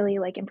wasn't really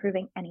like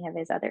improving any of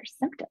his other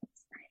symptoms.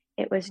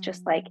 It was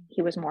just like Mm.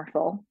 he was more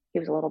full. He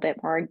was a little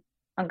bit more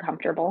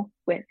uncomfortable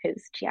with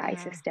his GI Yeah.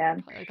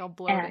 system. Probably like all And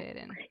bloated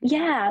and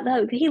yeah,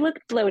 he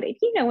looked bloated.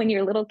 You know, when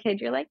you're a little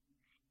kid, you're like,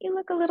 you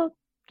look a little,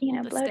 a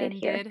little bloated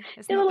here. distended.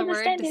 Isn't A that little the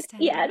word? distended.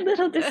 Yeah, a Distended.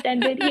 little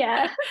distended.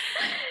 Yeah.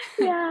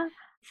 Yeah.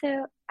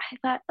 So I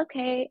thought,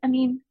 okay, I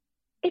mean,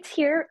 it's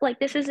here. Like,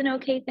 this is an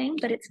okay thing,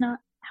 but it's not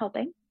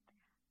helping.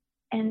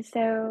 And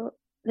so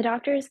the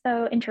doctors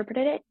though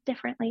interpreted it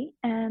differently,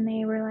 and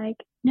they were like,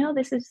 no,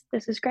 this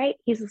is great.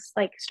 He's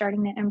like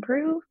starting to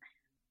improve.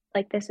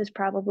 Like, this is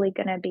probably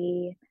going to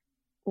be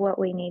what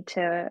we need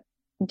to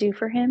do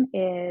for him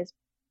is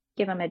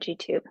give him a G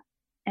tube.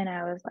 And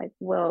I was like,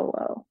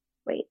 whoa,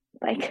 wait,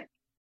 like,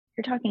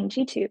 you're talking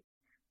G tube.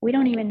 We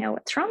don't even know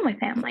what's wrong with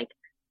him. Like,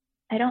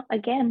 I don't,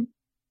 again,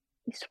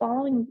 he's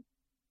swallowing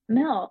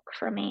milk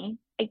for me.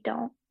 I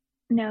don't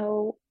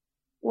know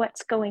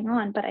what's going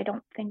on, but I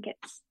don't think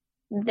it's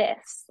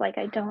this. Like,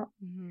 I don't,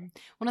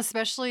 Well,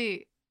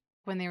 especially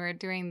when they were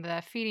doing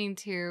the feeding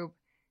tube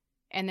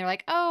and they're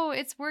like, "Oh,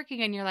 it's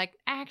working." And you're like,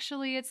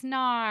 "Actually, it's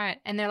not."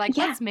 And they're like,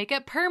 yeah, "Let's make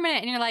it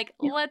permanent." And you're like,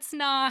 no, "Let's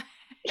not."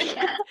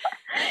 yeah,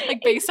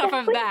 Like based off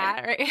of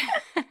exactly. that,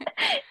 right?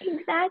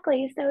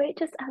 Exactly. So it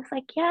just, I was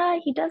like, yeah,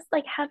 he does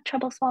like have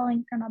trouble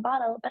swallowing from a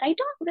bottle, but I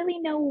don't really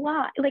know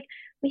why. Like,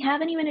 we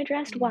haven't even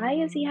addressed why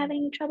is he Mm,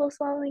 having trouble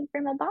swallowing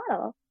from a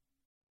bottle.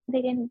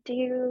 They didn't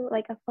do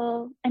like a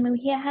full, I mean,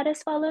 he had a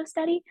swallow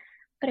study,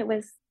 but it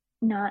was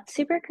not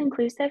super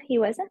conclusive. He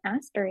wasn't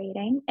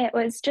aspirating. It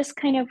was just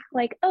kind of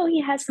like, oh, he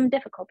has some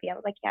difficulty. I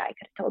was like, yeah, I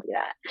could have told you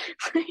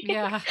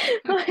yeah.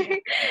 that.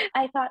 Like,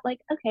 I thought, like,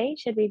 okay,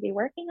 should we be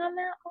working on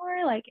that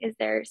more? Like, is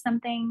there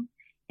something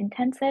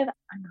intensive?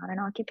 I'm not an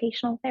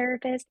occupational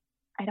therapist.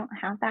 I don't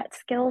have that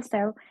skill.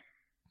 So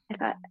I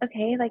thought,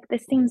 okay, like,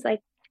 this seems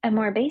like a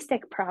more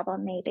basic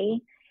problem,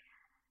 maybe.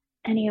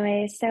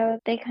 Anyway, so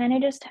they kind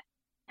of just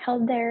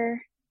held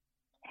their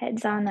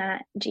heads on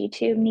that G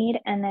tube need.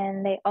 And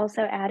then they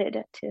also added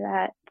to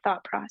that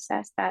thought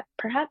process that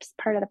perhaps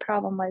part of the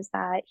problem was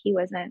that he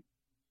wasn't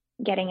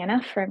getting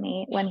enough for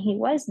me when he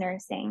was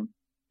nursing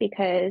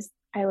because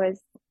I'm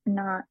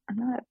not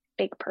a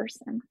big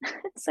person.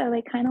 So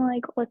they kind of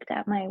like looked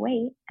at my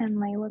weight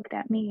and they looked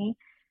at me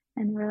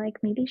and were like,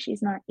 maybe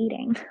she's not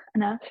eating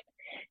enough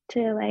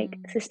to like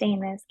Mm, sustain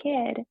this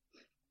kid.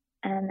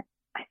 And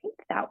I think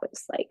that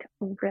was like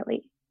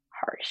really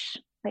harsh.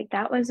 Like,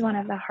 that was one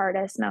of the yeah.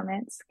 hardest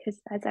moments because,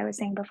 as I was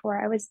saying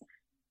before, I was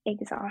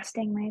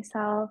exhausting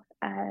myself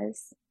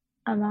as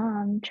a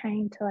mom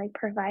trying to like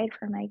provide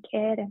for my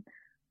kid. And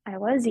I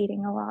was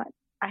eating a lot.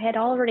 I had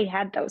already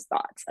had those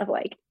thoughts of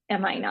like,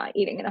 am I not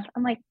eating enough?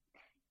 I'm like,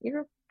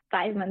 you're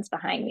 5 months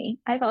behind me.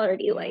 I've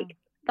already Yeah. like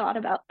thought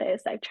about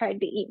this. I've tried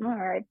to eat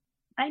more.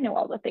 I know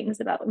all the things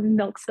about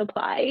milk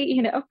supply,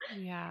 and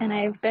Yeah.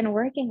 I've been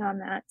working on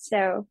that.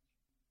 So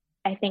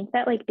I think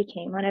that like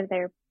became one of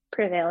their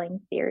prevailing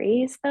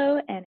theories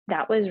though, and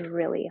that was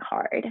really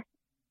hard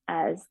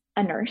as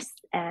a nurse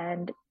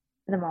and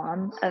the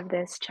mom of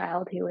this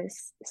child who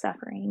was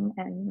suffering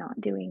and not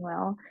doing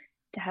well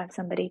to have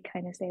somebody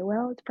kind of say,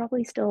 well, it's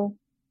probably still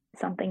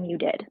something you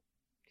did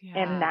in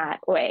Yeah. that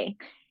way.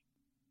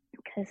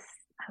 Because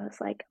I was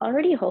like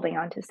already holding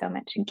on to so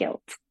much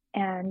guilt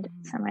and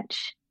so Mhm.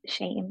 much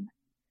shame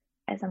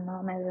as a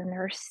mom, as a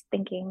nurse,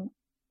 thinking,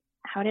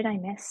 how did I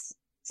miss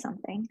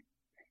something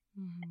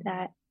Mhm.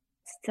 that's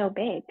so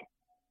big?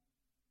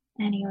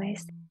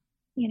 Anyways,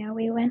 Mhm.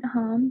 we went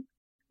home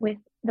with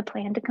the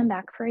plan to come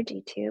back for a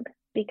G tube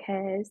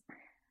because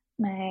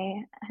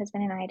my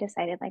husband and I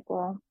decided, like,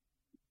 we'll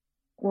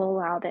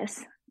allow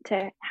this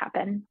to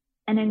happen.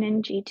 And an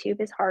NG tube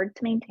is hard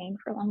to maintain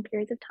for long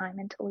periods of time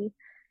until we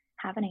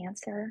have an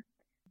answer.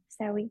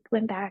 So we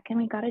went back and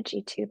we got a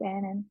G tube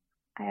in, and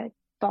I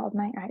bawled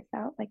my eyes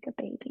out like a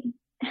baby.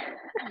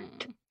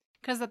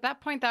 Because at that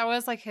point, that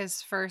was like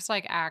his first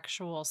like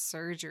actual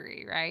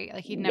surgery, right?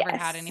 Like he'd never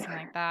had Yes, anything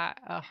like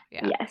that. Oh,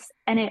 yeah. yes.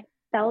 And it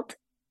felt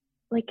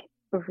like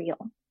real.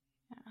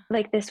 Yeah.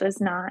 Like, this was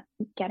not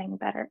getting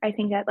better. I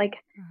think that, like,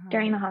 Uh-huh.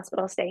 during the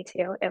hospital stay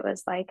too, it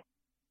was like,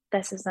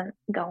 this isn't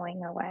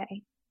going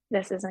away.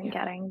 This isn't Yeah.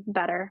 getting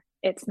better.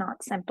 It's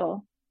not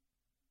simple.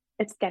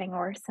 It's getting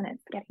worse and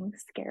it's getting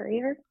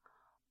scarier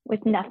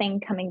with nothing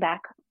coming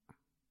back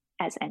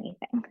as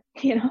anything,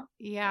 you know?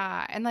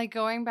 Yeah. And like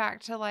going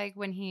back to like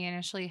when he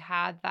initially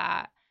had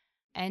that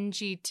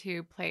NG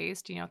tube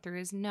placed, through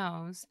his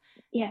nose,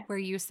 Yes. where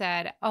you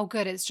said, oh,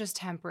 good, it's just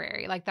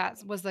temporary. Like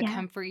that was the Yeah.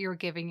 comfort you were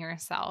giving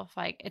yourself.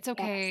 Like, it's Yes.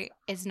 okay.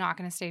 It's not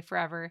going to stay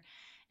forever.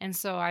 And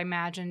so I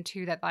imagine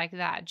too that like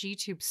that G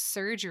tube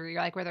surgery,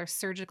 like where they're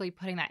surgically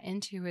putting that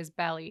into his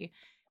belly,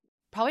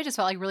 probably just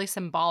felt like really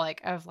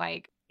symbolic of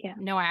like, Yeah.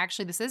 no,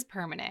 actually, this is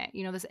permanent.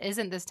 This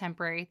isn't this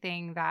temporary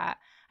thing that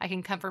I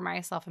can comfort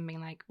myself and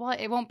being like, well,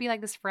 it won't be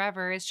like this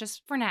forever. It's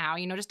just for now,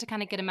 just to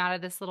kind of get him out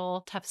of this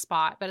little tough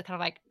spot. But it's kind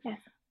of like, Yes.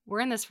 we're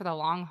in this for the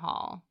long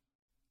haul.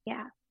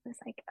 Yeah. It was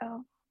like,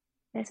 oh,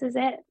 this is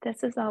it.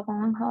 This is a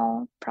long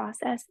haul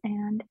process,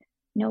 and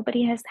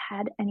nobody has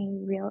had any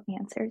real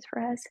answers for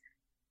us.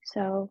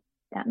 So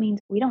that means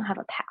we don't have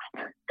a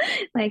path.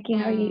 Like,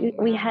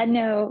 we Yeah. had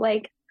no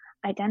like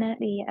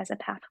identity as a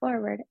path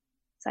forward.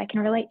 So I can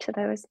relate to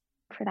those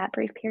for that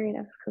brief period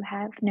of who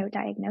have no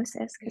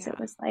diagnosis, because Yeah.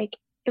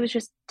 it was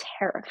just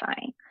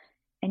terrifying.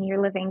 And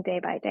you're living day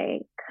by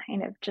day,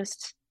 kind of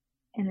just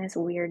in this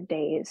weird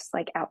daze,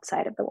 like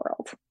outside of the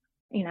world,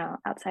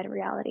 outside of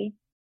reality.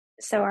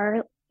 So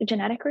our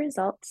genetic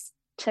results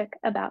took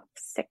about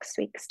 6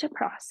 weeks to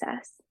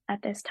process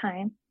at this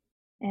time.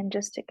 And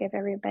just to give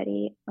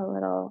everybody a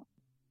little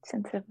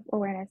sense of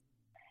awareness,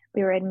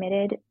 we were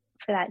admitted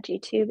for that G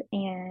tube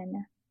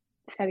in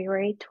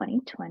February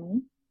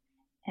 2020,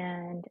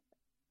 and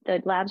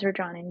the labs were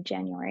drawn in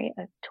January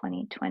of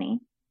 2020.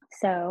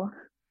 So,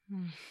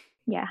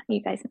 yeah,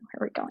 you guys know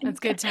where we're going. That's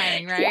good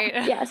timing,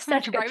 right? Yeah,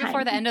 such good right timing.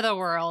 before the end of the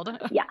world.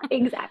 Yeah,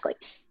 exactly.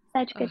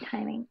 Such good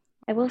timing.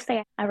 I will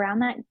say, around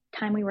that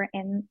time we were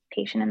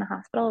inpatient in the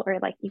hospital, or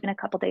like even a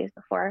couple days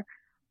before,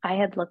 I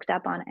had looked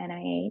up on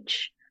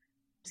NIH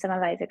some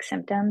of Isaac's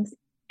symptoms,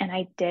 and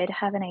I did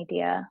have an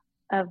idea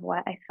of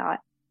what I thought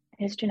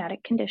his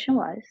genetic condition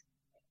was,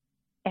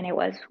 and it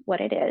was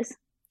what it is.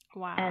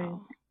 Wow. And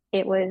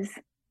it was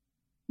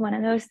one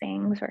of those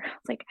things where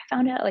it's like I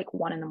found out at like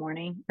 1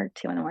 a.m. or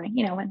 2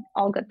 a.m, when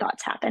all good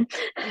thoughts happen.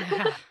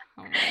 Yeah.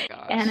 Oh my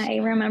gosh. And I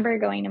remember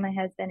going to my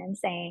husband and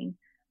saying,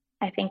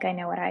 I think I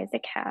know what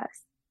Isaac has,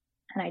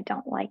 and I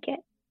don't like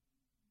it,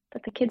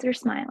 but the kids are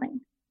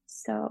smiling,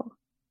 so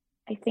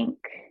I think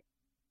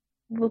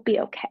we'll be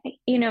okay.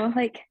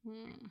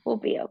 We'll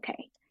be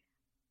okay.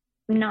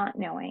 Not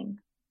knowing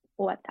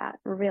what that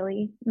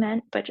really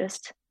meant, but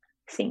just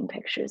seeing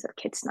pictures of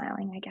kids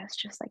smiling, I guess,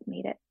 just like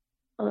made it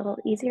a little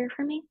easier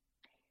for me.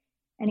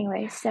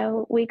 Anyway,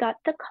 so we got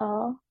the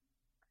call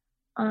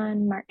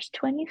on March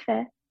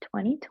 25th,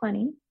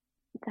 2020,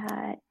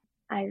 that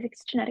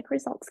Isaac's genetic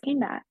results came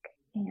back,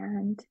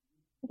 and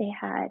they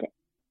had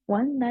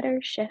one letter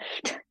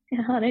shift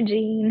on a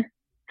gene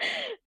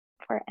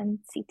for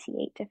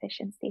MCT8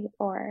 deficiency,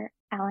 or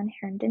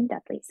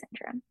Allan-Herndon-Dudley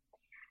syndrome.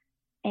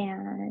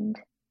 And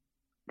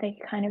they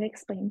kind of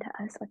explained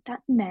to us what that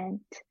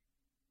meant.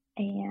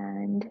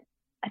 And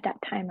at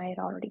that time, I had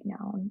already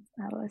known.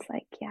 I was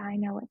like, yeah, I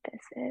know what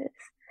this is.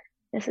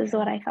 This is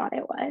what I thought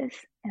it was.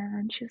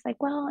 And she was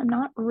like, well, I'm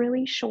not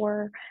really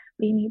sure.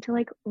 We need to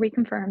like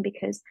reconfirm,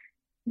 because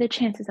the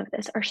chances of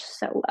this are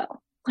so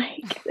low.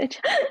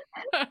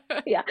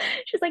 Yeah.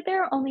 She's like,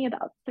 there are only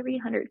about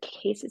 300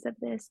 cases of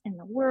this in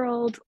the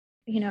world.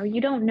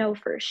 You don't know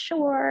for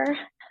sure.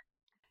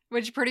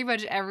 Which pretty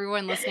much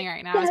everyone listening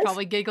right now is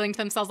probably giggling to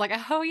themselves like,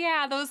 oh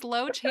yeah, those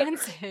low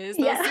chances,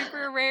 those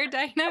super rare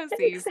diagnoses.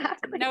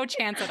 Exactly. No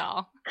chance at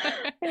all.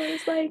 It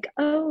was like,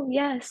 oh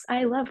yes,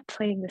 I love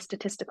playing the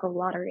statistical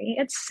lottery.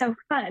 It's so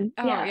fun.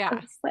 Oh yeah.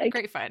 It's like,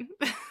 great fun.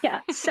 Yeah,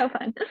 so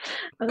fun.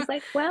 I was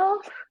like, well,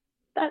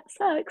 that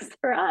sucks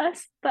for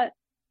us, but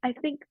I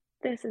think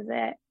this is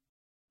it.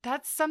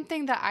 That's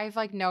something that I've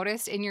like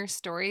noticed in your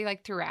story,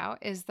 like throughout,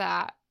 is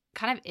that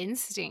kind of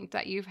instinct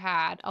that you've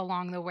had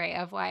along the way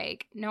of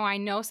like, no, I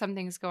know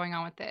something's going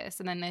on with this.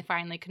 And then they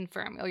finally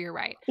confirm, oh, you're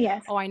right.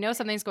 Yes. Oh, I know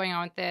something's going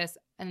on with this.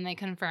 And then they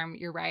confirm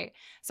you're right.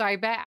 So I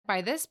bet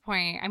by this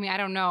point, I mean, I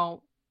don't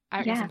know.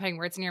 I guess I'm putting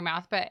words in your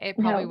mouth, but it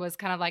probably was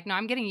kind of like, no,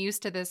 I'm getting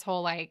used to this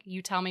whole, like,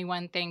 you tell me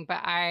one thing,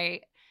 but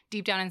I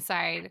deep down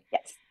inside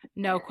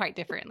know quite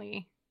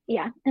differently.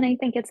 Yeah. And I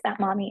think it's that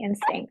mommy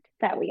instinct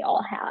that we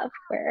all have,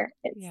 where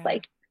it's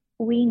like,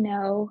 we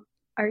know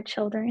our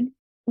children.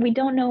 We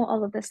don't know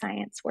all of the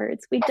science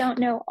words. We don't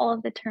know all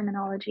of the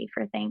terminology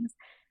for things,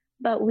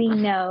 but we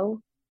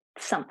know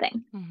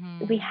something.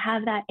 Mm-hmm. We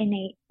have that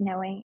innate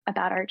knowing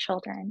about our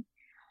children.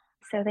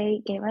 So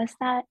they gave us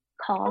that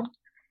call.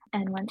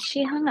 And once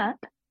she hung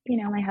up,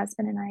 my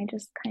husband and I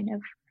just kind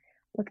of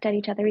looked at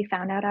each other. We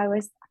found out I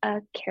was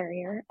a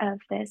carrier of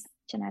this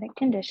genetic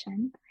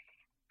condition,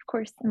 of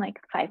course, in like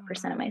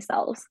 5% of my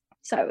cells.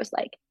 So I was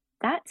like,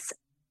 that's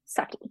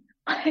sucky.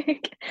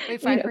 Wait,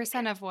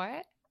 5% of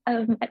what?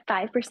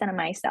 5% of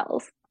my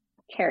cells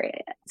carry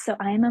it. So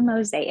I'm a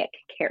mosaic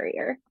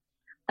carrier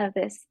of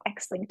this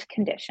X-linked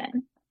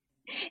condition.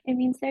 It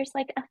means there's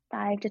like a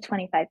 5 to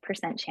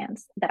 25%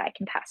 chance that I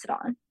can pass it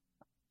on.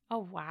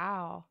 Oh,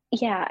 wow.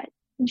 Yeah.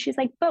 And she's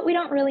like, but we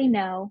don't really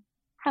know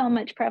how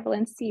much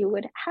prevalence you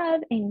would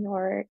have in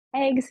your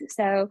eggs.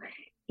 So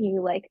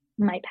you like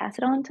might pass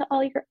it on to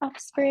all your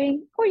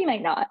offspring, or you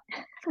might not.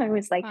 So I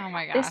was like, oh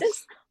my gosh, this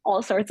is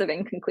all sorts of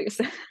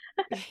inconclusive.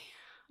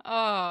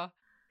 Oh,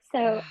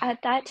 So at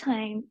that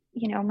time,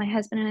 my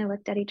husband and I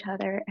looked at each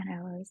other and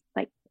I was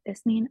like,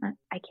 this mean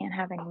I can't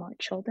have any more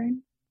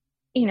children?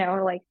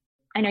 Like,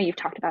 I know you've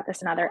talked about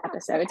this in other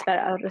episodes, but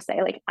I'll just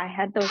say, like, I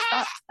had those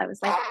thoughts. I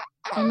was like,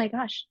 oh my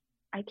gosh,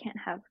 I can't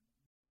have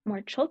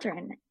more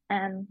children.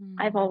 And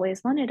I've mm,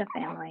 always wanted a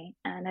family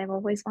and I've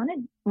always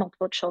wanted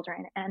multiple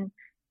children. And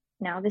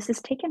now this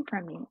is taken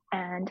from me.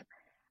 And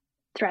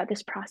throughout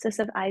this process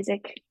of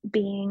Isaac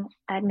being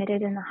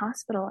admitted in the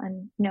hospital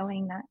and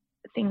knowing that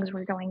things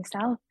were going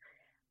south,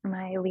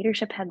 my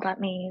leadership had let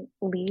me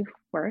leave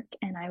work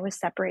and I was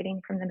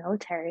separating from the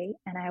military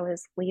and I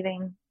was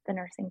leaving the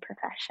nursing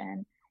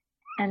profession.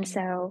 And mm.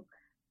 so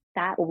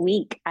that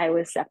week I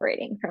was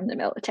separating from the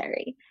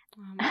military.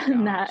 Oh my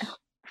And that gosh.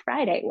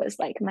 Friday was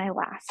like my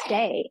last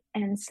day.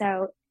 And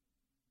so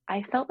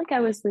I felt like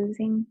I was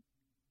losing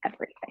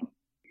everything.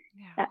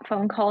 Yeah. That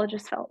phone call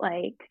just felt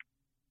like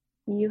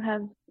you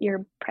have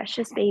your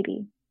precious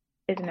baby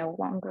is no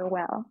longer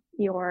well.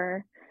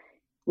 Your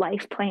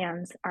life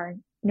plans are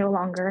no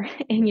longer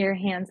in your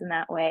hands in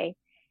that way.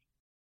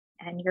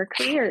 And your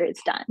career is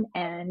done.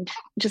 And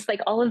just like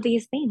all of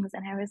these things.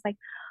 And I was like,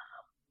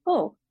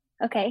 oh,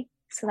 okay.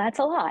 So that's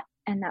a lot.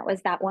 And that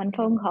was that one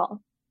phone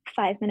call.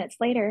 5 minutes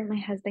later, my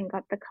husband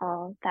got the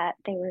call that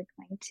they were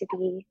going to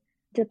be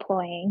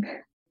deploying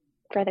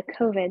for the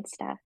COVID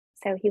stuff.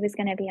 So he was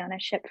going to be on a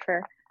ship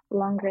for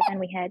longer than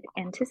we had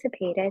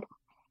anticipated.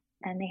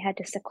 And they had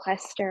to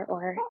sequester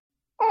or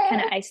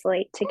kind of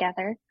isolate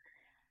together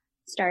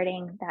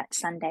starting that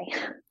Sunday.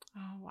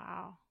 Oh,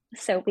 wow.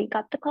 So we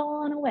got the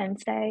call on a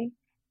Wednesday,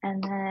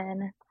 and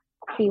then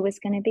he was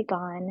going to be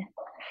gone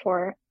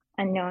for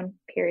a known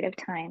period of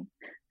time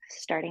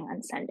starting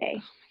on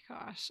Sunday. Oh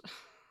my gosh.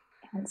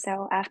 And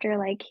so after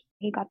like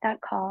he got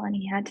that call and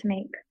he had to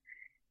make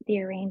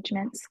the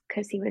arrangements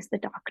because he was the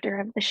doctor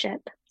of the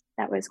ship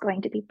that was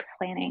going to be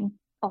planning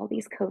all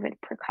these COVID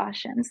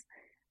precautions,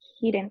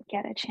 he didn't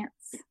get a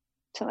chance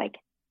to like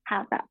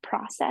have that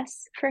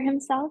process for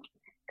himself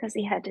because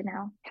he had to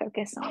now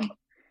focus on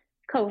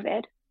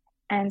COVID.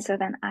 And so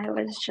then I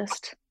was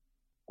just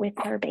with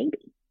our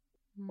baby,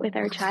 with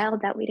our Mm.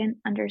 child that we didn't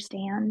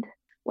understand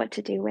what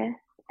to do with.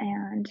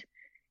 And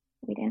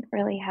we didn't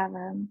really have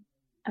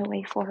a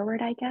way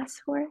forward, I guess,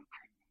 for it.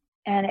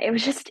 And it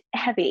was just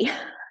heavy.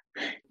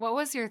 What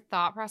was your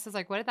thought process?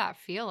 Like, what did that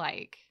feel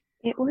like?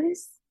 It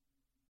was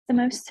the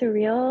most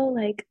surreal,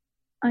 like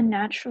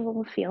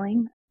unnatural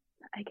feeling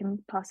I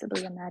can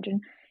possibly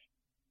imagine.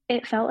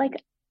 It felt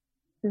like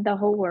the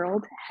whole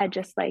world had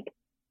just like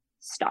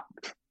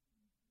stopped.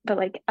 But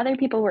like other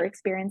people were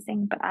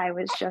experiencing, but I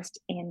was just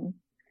in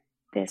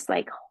this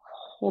like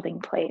holding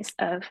place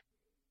of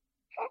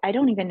I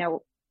don't even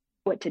know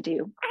what to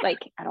do, like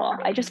at all.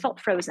 I just felt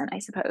Mm. frozen, I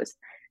suppose.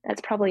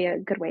 That's probably a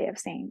good way of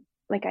saying.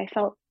 Like I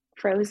felt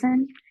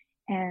frozen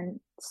and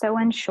so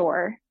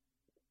unsure.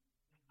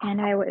 And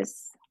I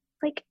was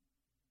like,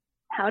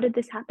 how did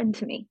this happen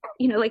to me?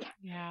 Like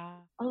Yeah.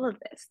 all of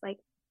this, like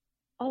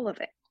all of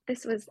it.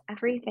 This was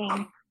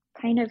everything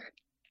kind of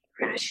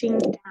crashing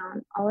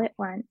down all at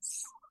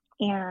once.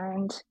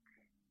 And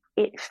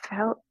it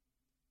felt,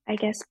 I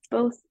guess,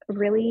 both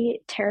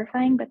really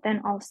terrifying, but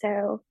then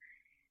also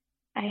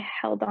I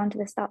held on to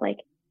this thought like,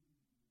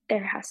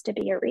 there has to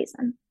be a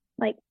reason.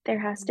 Like, there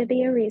has to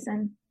be a Mm.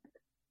 reason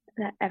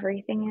that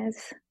everything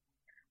is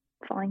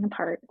falling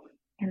apart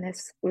in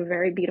this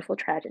very beautiful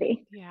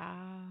tragedy.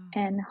 Yeah.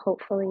 And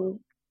hopefully,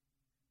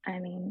 I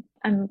mean,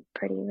 I'm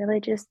pretty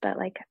religious, but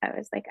like, I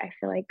was like, I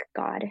feel like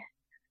God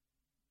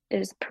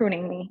is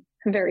pruning me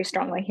very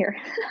strongly here.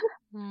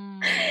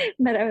 Mm.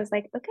 But I was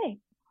like, okay,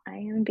 I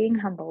am being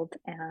humbled,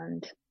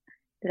 and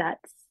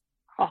that's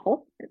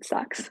awful. It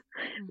sucks.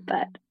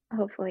 But Mhm.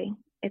 hopefully,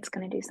 it's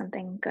going to do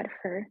something good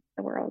for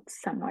the world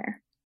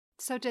somewhere.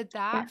 So did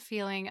Yeah. that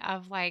feeling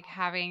of like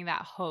having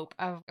that hope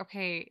of,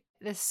 okay,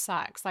 this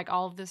sucks, like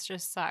all of this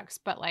just sucks,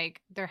 but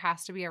like there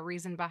has to be a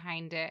reason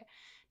behind it.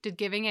 Did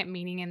giving it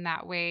meaning in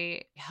that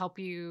way help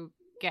you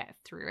get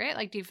through it?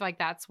 Like, do you feel like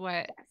that's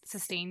what Yes.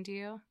 sustained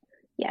you?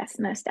 Yes,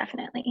 most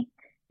definitely.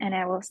 And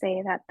I will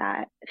say that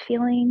that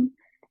feeling,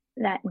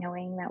 that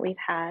knowing that we've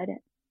had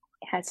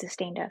has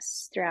sustained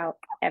us throughout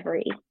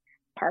every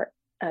part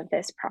of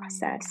this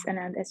process Mm. and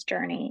of this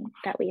journey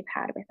that we've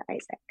had with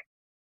Isaac.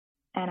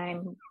 And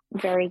I'm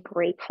very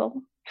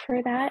grateful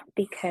for that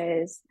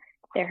because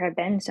there have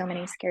been so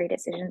many scary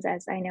decisions,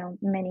 as I know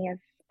many of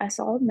us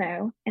all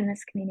know in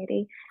this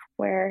community,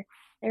 where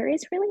there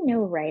is really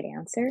no right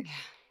answer. Yeah.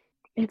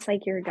 It's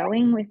like you're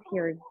going with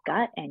your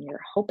gut and you're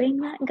hoping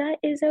that gut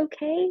is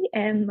okay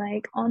and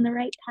like on the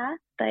right path,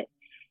 but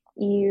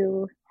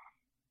you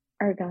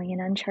are going in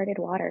uncharted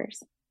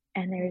waters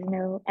and there's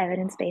no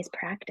evidence-based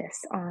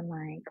practice on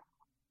like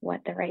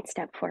what the right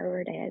step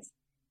forward is.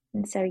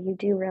 And so you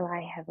do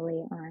rely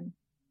heavily on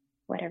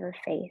whatever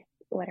faith,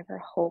 whatever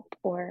hope,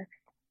 or,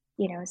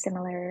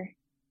 similar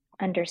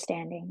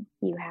understanding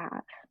you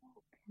have.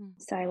 Mm.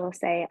 So I will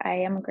say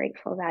I am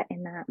grateful that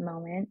in that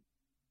moment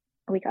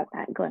we got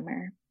that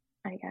glimmer,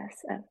 I guess,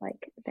 of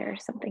like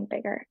there's something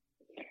bigger.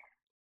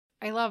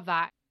 I love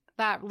that.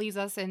 That leads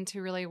us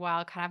into really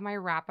well, kind of my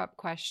wrap up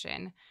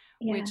question,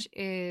 Yeah. which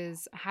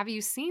is, have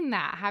you seen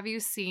that? Have you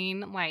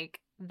seen like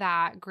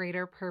that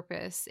greater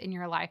purpose in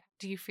your life?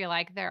 Do you feel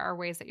like there are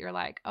ways that you're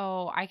like,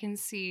 oh, I can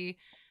see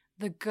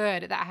the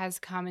good that has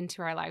come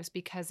into our lives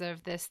because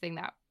of this thing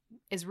that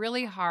is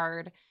really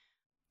hard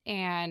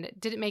and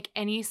didn't make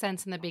any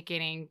sense in the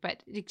beginning,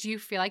 but do you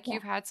feel like Yeah.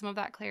 you've had some of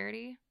that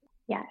clarity?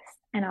 Yes.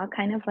 And I'll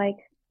kind of like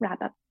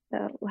wrap up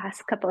the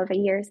last couple of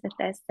years with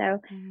this. So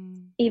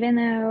Mm, even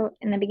though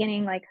in the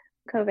beginning, like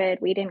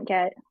COVID, we didn't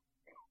get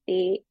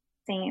the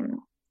same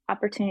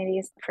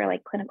opportunities for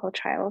like clinical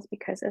trials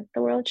because of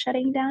the world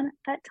shutting down at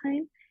that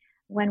time,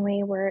 when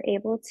we were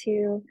able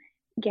to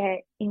get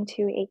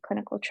into a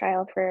clinical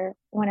trial for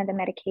one of the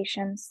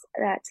medications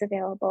that's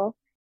available,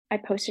 I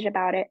posted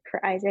about it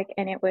for Isaac,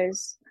 and it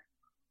was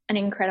an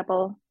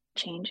incredible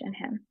change in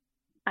him.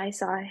 I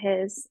saw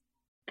his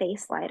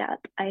face light up.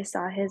 I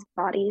saw his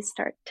body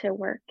start to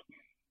work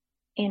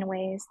in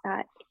ways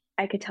that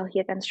I could tell he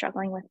had been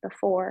struggling with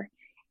before.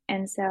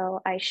 And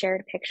so I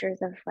shared pictures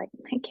of like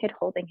my kid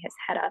holding his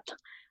head up,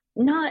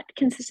 not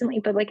consistently,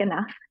 but like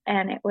enough.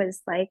 And it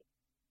was like,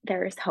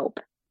 there's hope.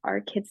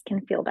 Our kids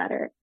can feel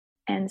better.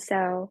 And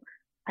so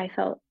I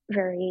felt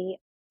very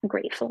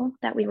grateful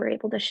that we were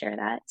able to share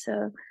that.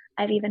 So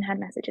I've even had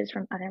messages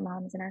from other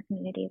moms in our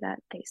community that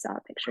they saw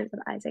pictures of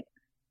Isaac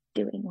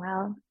doing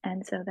well.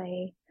 And so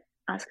they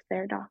asked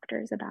their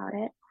doctors about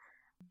it.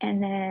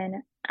 And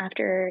then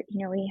after,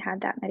 we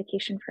had that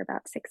medication for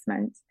about 6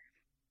 months,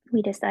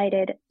 we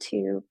decided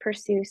to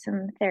pursue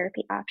some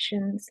therapy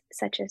options,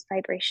 such as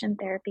vibration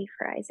therapy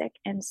for Isaac.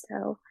 And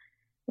so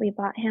we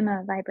bought him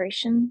a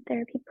vibration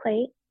therapy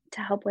plate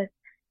to help with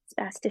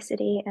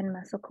spasticity and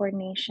muscle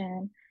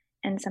coordination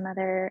and some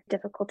other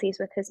difficulties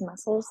with his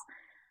muscles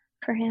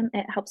for him.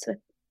 It helps with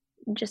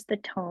just the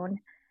tone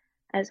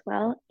as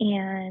well.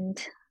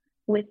 And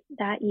with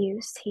that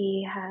use,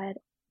 he had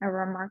a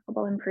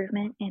remarkable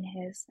improvement in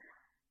his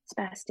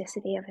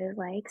spasticity of his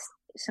legs,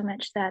 so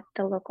much that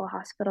the local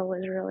hospital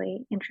was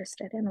really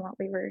interested in what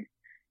we were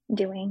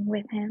doing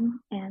with him.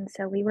 And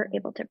so we were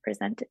able to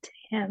present it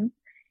to him,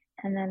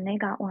 and then they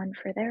got one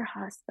for their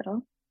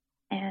hospital.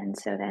 And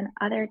so then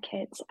other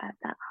kids at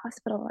that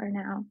hospital are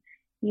now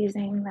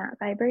using that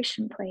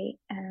vibration plate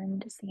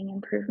and seeing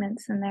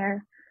improvements in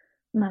their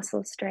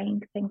muscle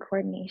strength and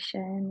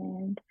coordination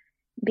and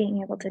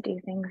being able to do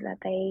things that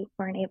they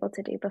weren't able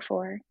to do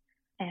before.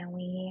 And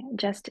we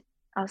just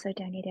also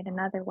donated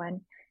another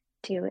one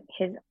to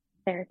his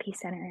therapy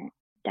center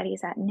that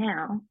he's at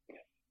now.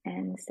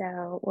 And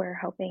so we're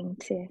hoping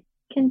to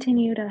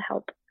continue to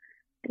help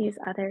these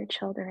other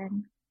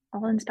children,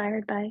 all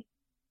inspired by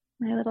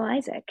my little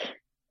Isaac.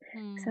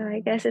 So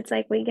I guess mm, it's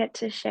like we get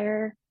to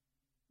share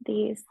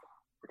these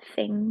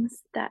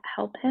things that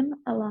help him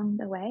along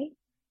the way,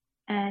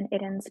 and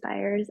it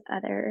inspires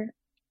other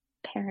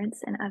parents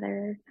and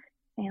other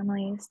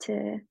families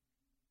to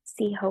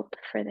see hope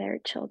for their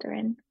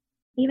children,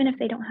 even if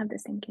they don't have the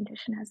same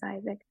condition as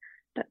Isaac,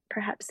 but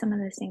perhaps some of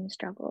the same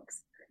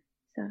struggles,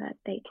 so that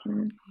they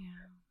can yeah.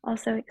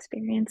 also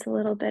experience a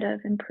little bit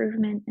of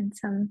improvement in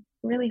some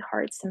really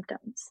hard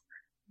symptoms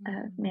of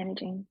Mm.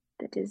 managing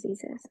the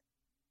diseases.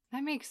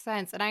 That makes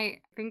sense. And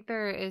I think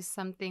there is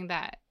something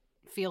that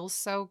feels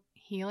so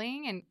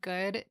healing and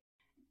good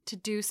to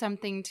do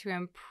something to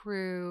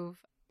improve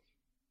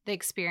the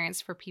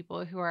experience for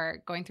people who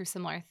are going through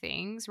similar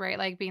things, right?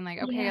 Like being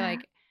like, okay, Yeah,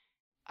 like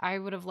I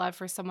would have loved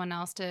for someone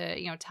else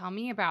to, tell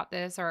me about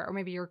this, or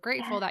maybe you're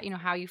grateful yes, that,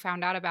 how you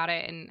found out about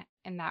it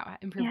and that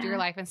improved your yeah,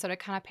 life. And so to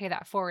kind of pay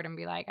that forward and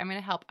be like, I'm going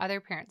to help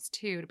other parents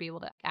too to be able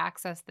to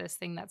access this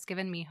thing that's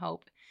given me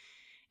hope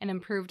and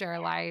improved our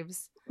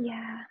lives.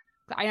 yeah,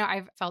 I know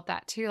I've felt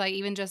that too. Like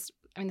even just,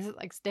 I mean, this is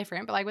like it's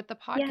different, but like with the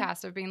yeah,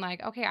 podcast of being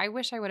like, okay, I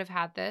wish I would have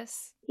had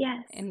this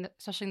yes,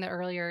 especially in the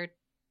earlier,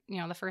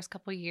 the first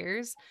couple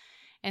years.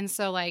 And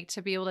so like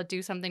to be able to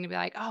do something to be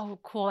like, oh,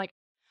 cool. Like,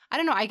 I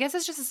don't know. I guess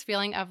it's just this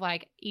feeling of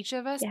like each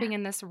of us yeah, being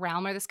in this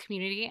realm or this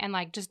community and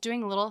like just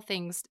doing little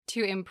things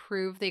to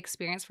improve the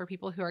experience for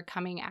people who are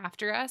coming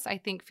after us, I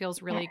think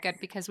feels really yes, good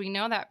because we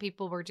know that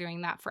people were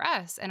doing that for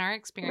us and our right,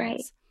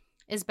 experience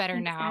is better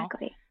now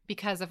exactly.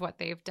 because of what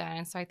they've done.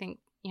 And so I think,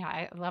 yeah,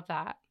 I love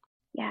that.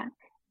 Yeah.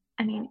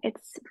 I mean,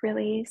 it's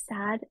really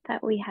sad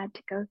that we had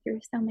to go through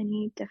so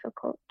many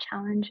difficult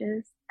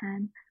challenges,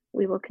 and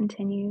we will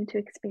continue to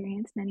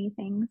experience many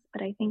things.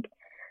 But I think,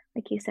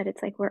 like you said,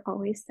 it's like we're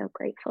always so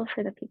grateful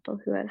for the people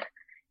who have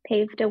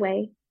paved a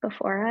way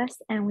before us,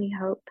 and we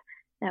hope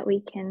that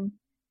we can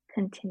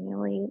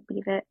continually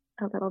leave it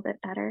a little bit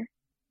better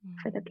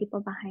for the Mm. people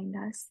behind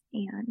us.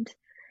 And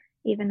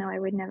even though I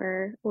would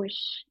never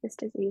wish this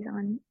disease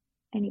on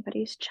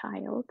anybody's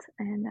child,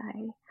 and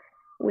I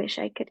wish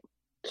I could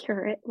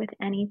cure it with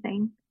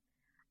anything,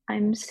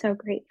 I'm so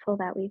grateful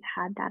that we've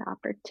had that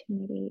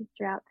opportunity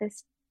throughout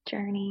this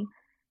journey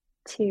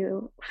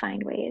to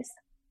find ways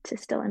to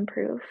still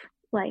improve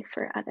life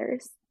for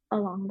others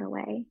along the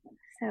way.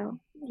 So,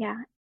 yeah,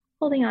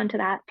 holding on to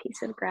that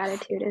piece of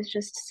gratitude is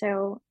just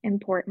so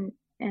important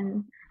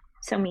and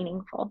so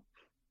meaningful.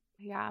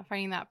 Yeah,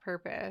 finding that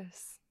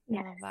purpose. I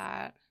Yes. love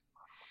that.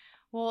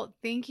 Well,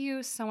 thank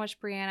you so much,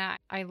 Brianna.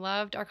 I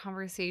loved our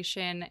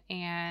conversation,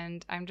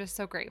 and I'm just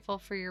so grateful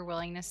for your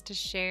willingness to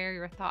share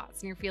your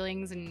thoughts and your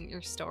feelings and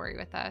your story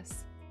with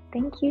us.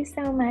 Thank you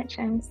so much.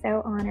 I'm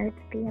so honored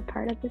to be a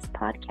part of this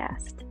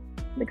podcast.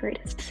 The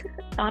greatest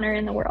honor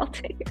in the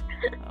world.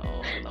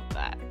 Oh, I love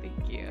that.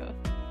 Thank you.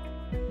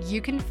 You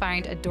can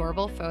find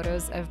adorable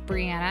photos of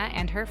Brianna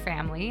and her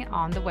family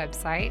on the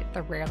website,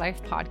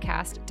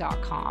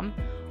 therarelifepodcast.com,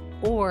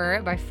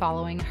 or by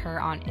following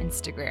her on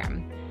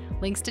Instagram.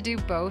 Links to do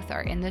both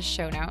are in the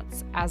show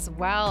notes, as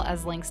well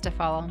as links to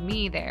follow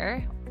me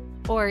there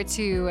or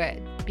to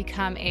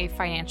become a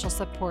financial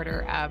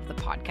supporter of the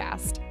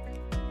podcast.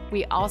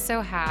 We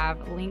also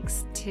have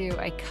links to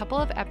a couple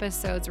of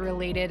episodes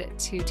related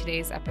to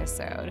today's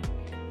episode.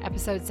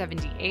 Episode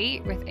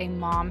 78 with a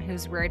mom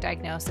whose rare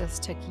diagnosis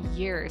took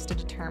years to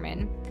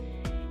determine,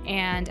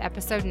 and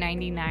episode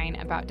 99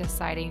 about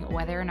deciding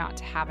whether or not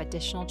to have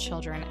additional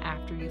children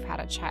after you've had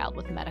a child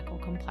with medical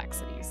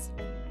complexities.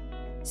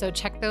 So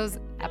check those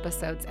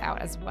episodes out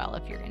as well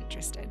if you're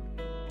interested.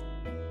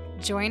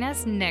 Join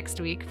us next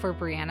week for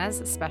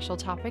Brianna's special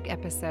topic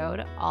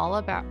episode all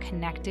about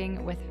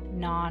connecting with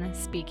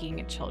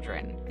non-speaking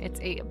children. It's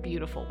a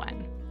beautiful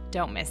one.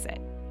 Don't miss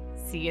it.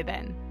 See you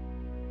then.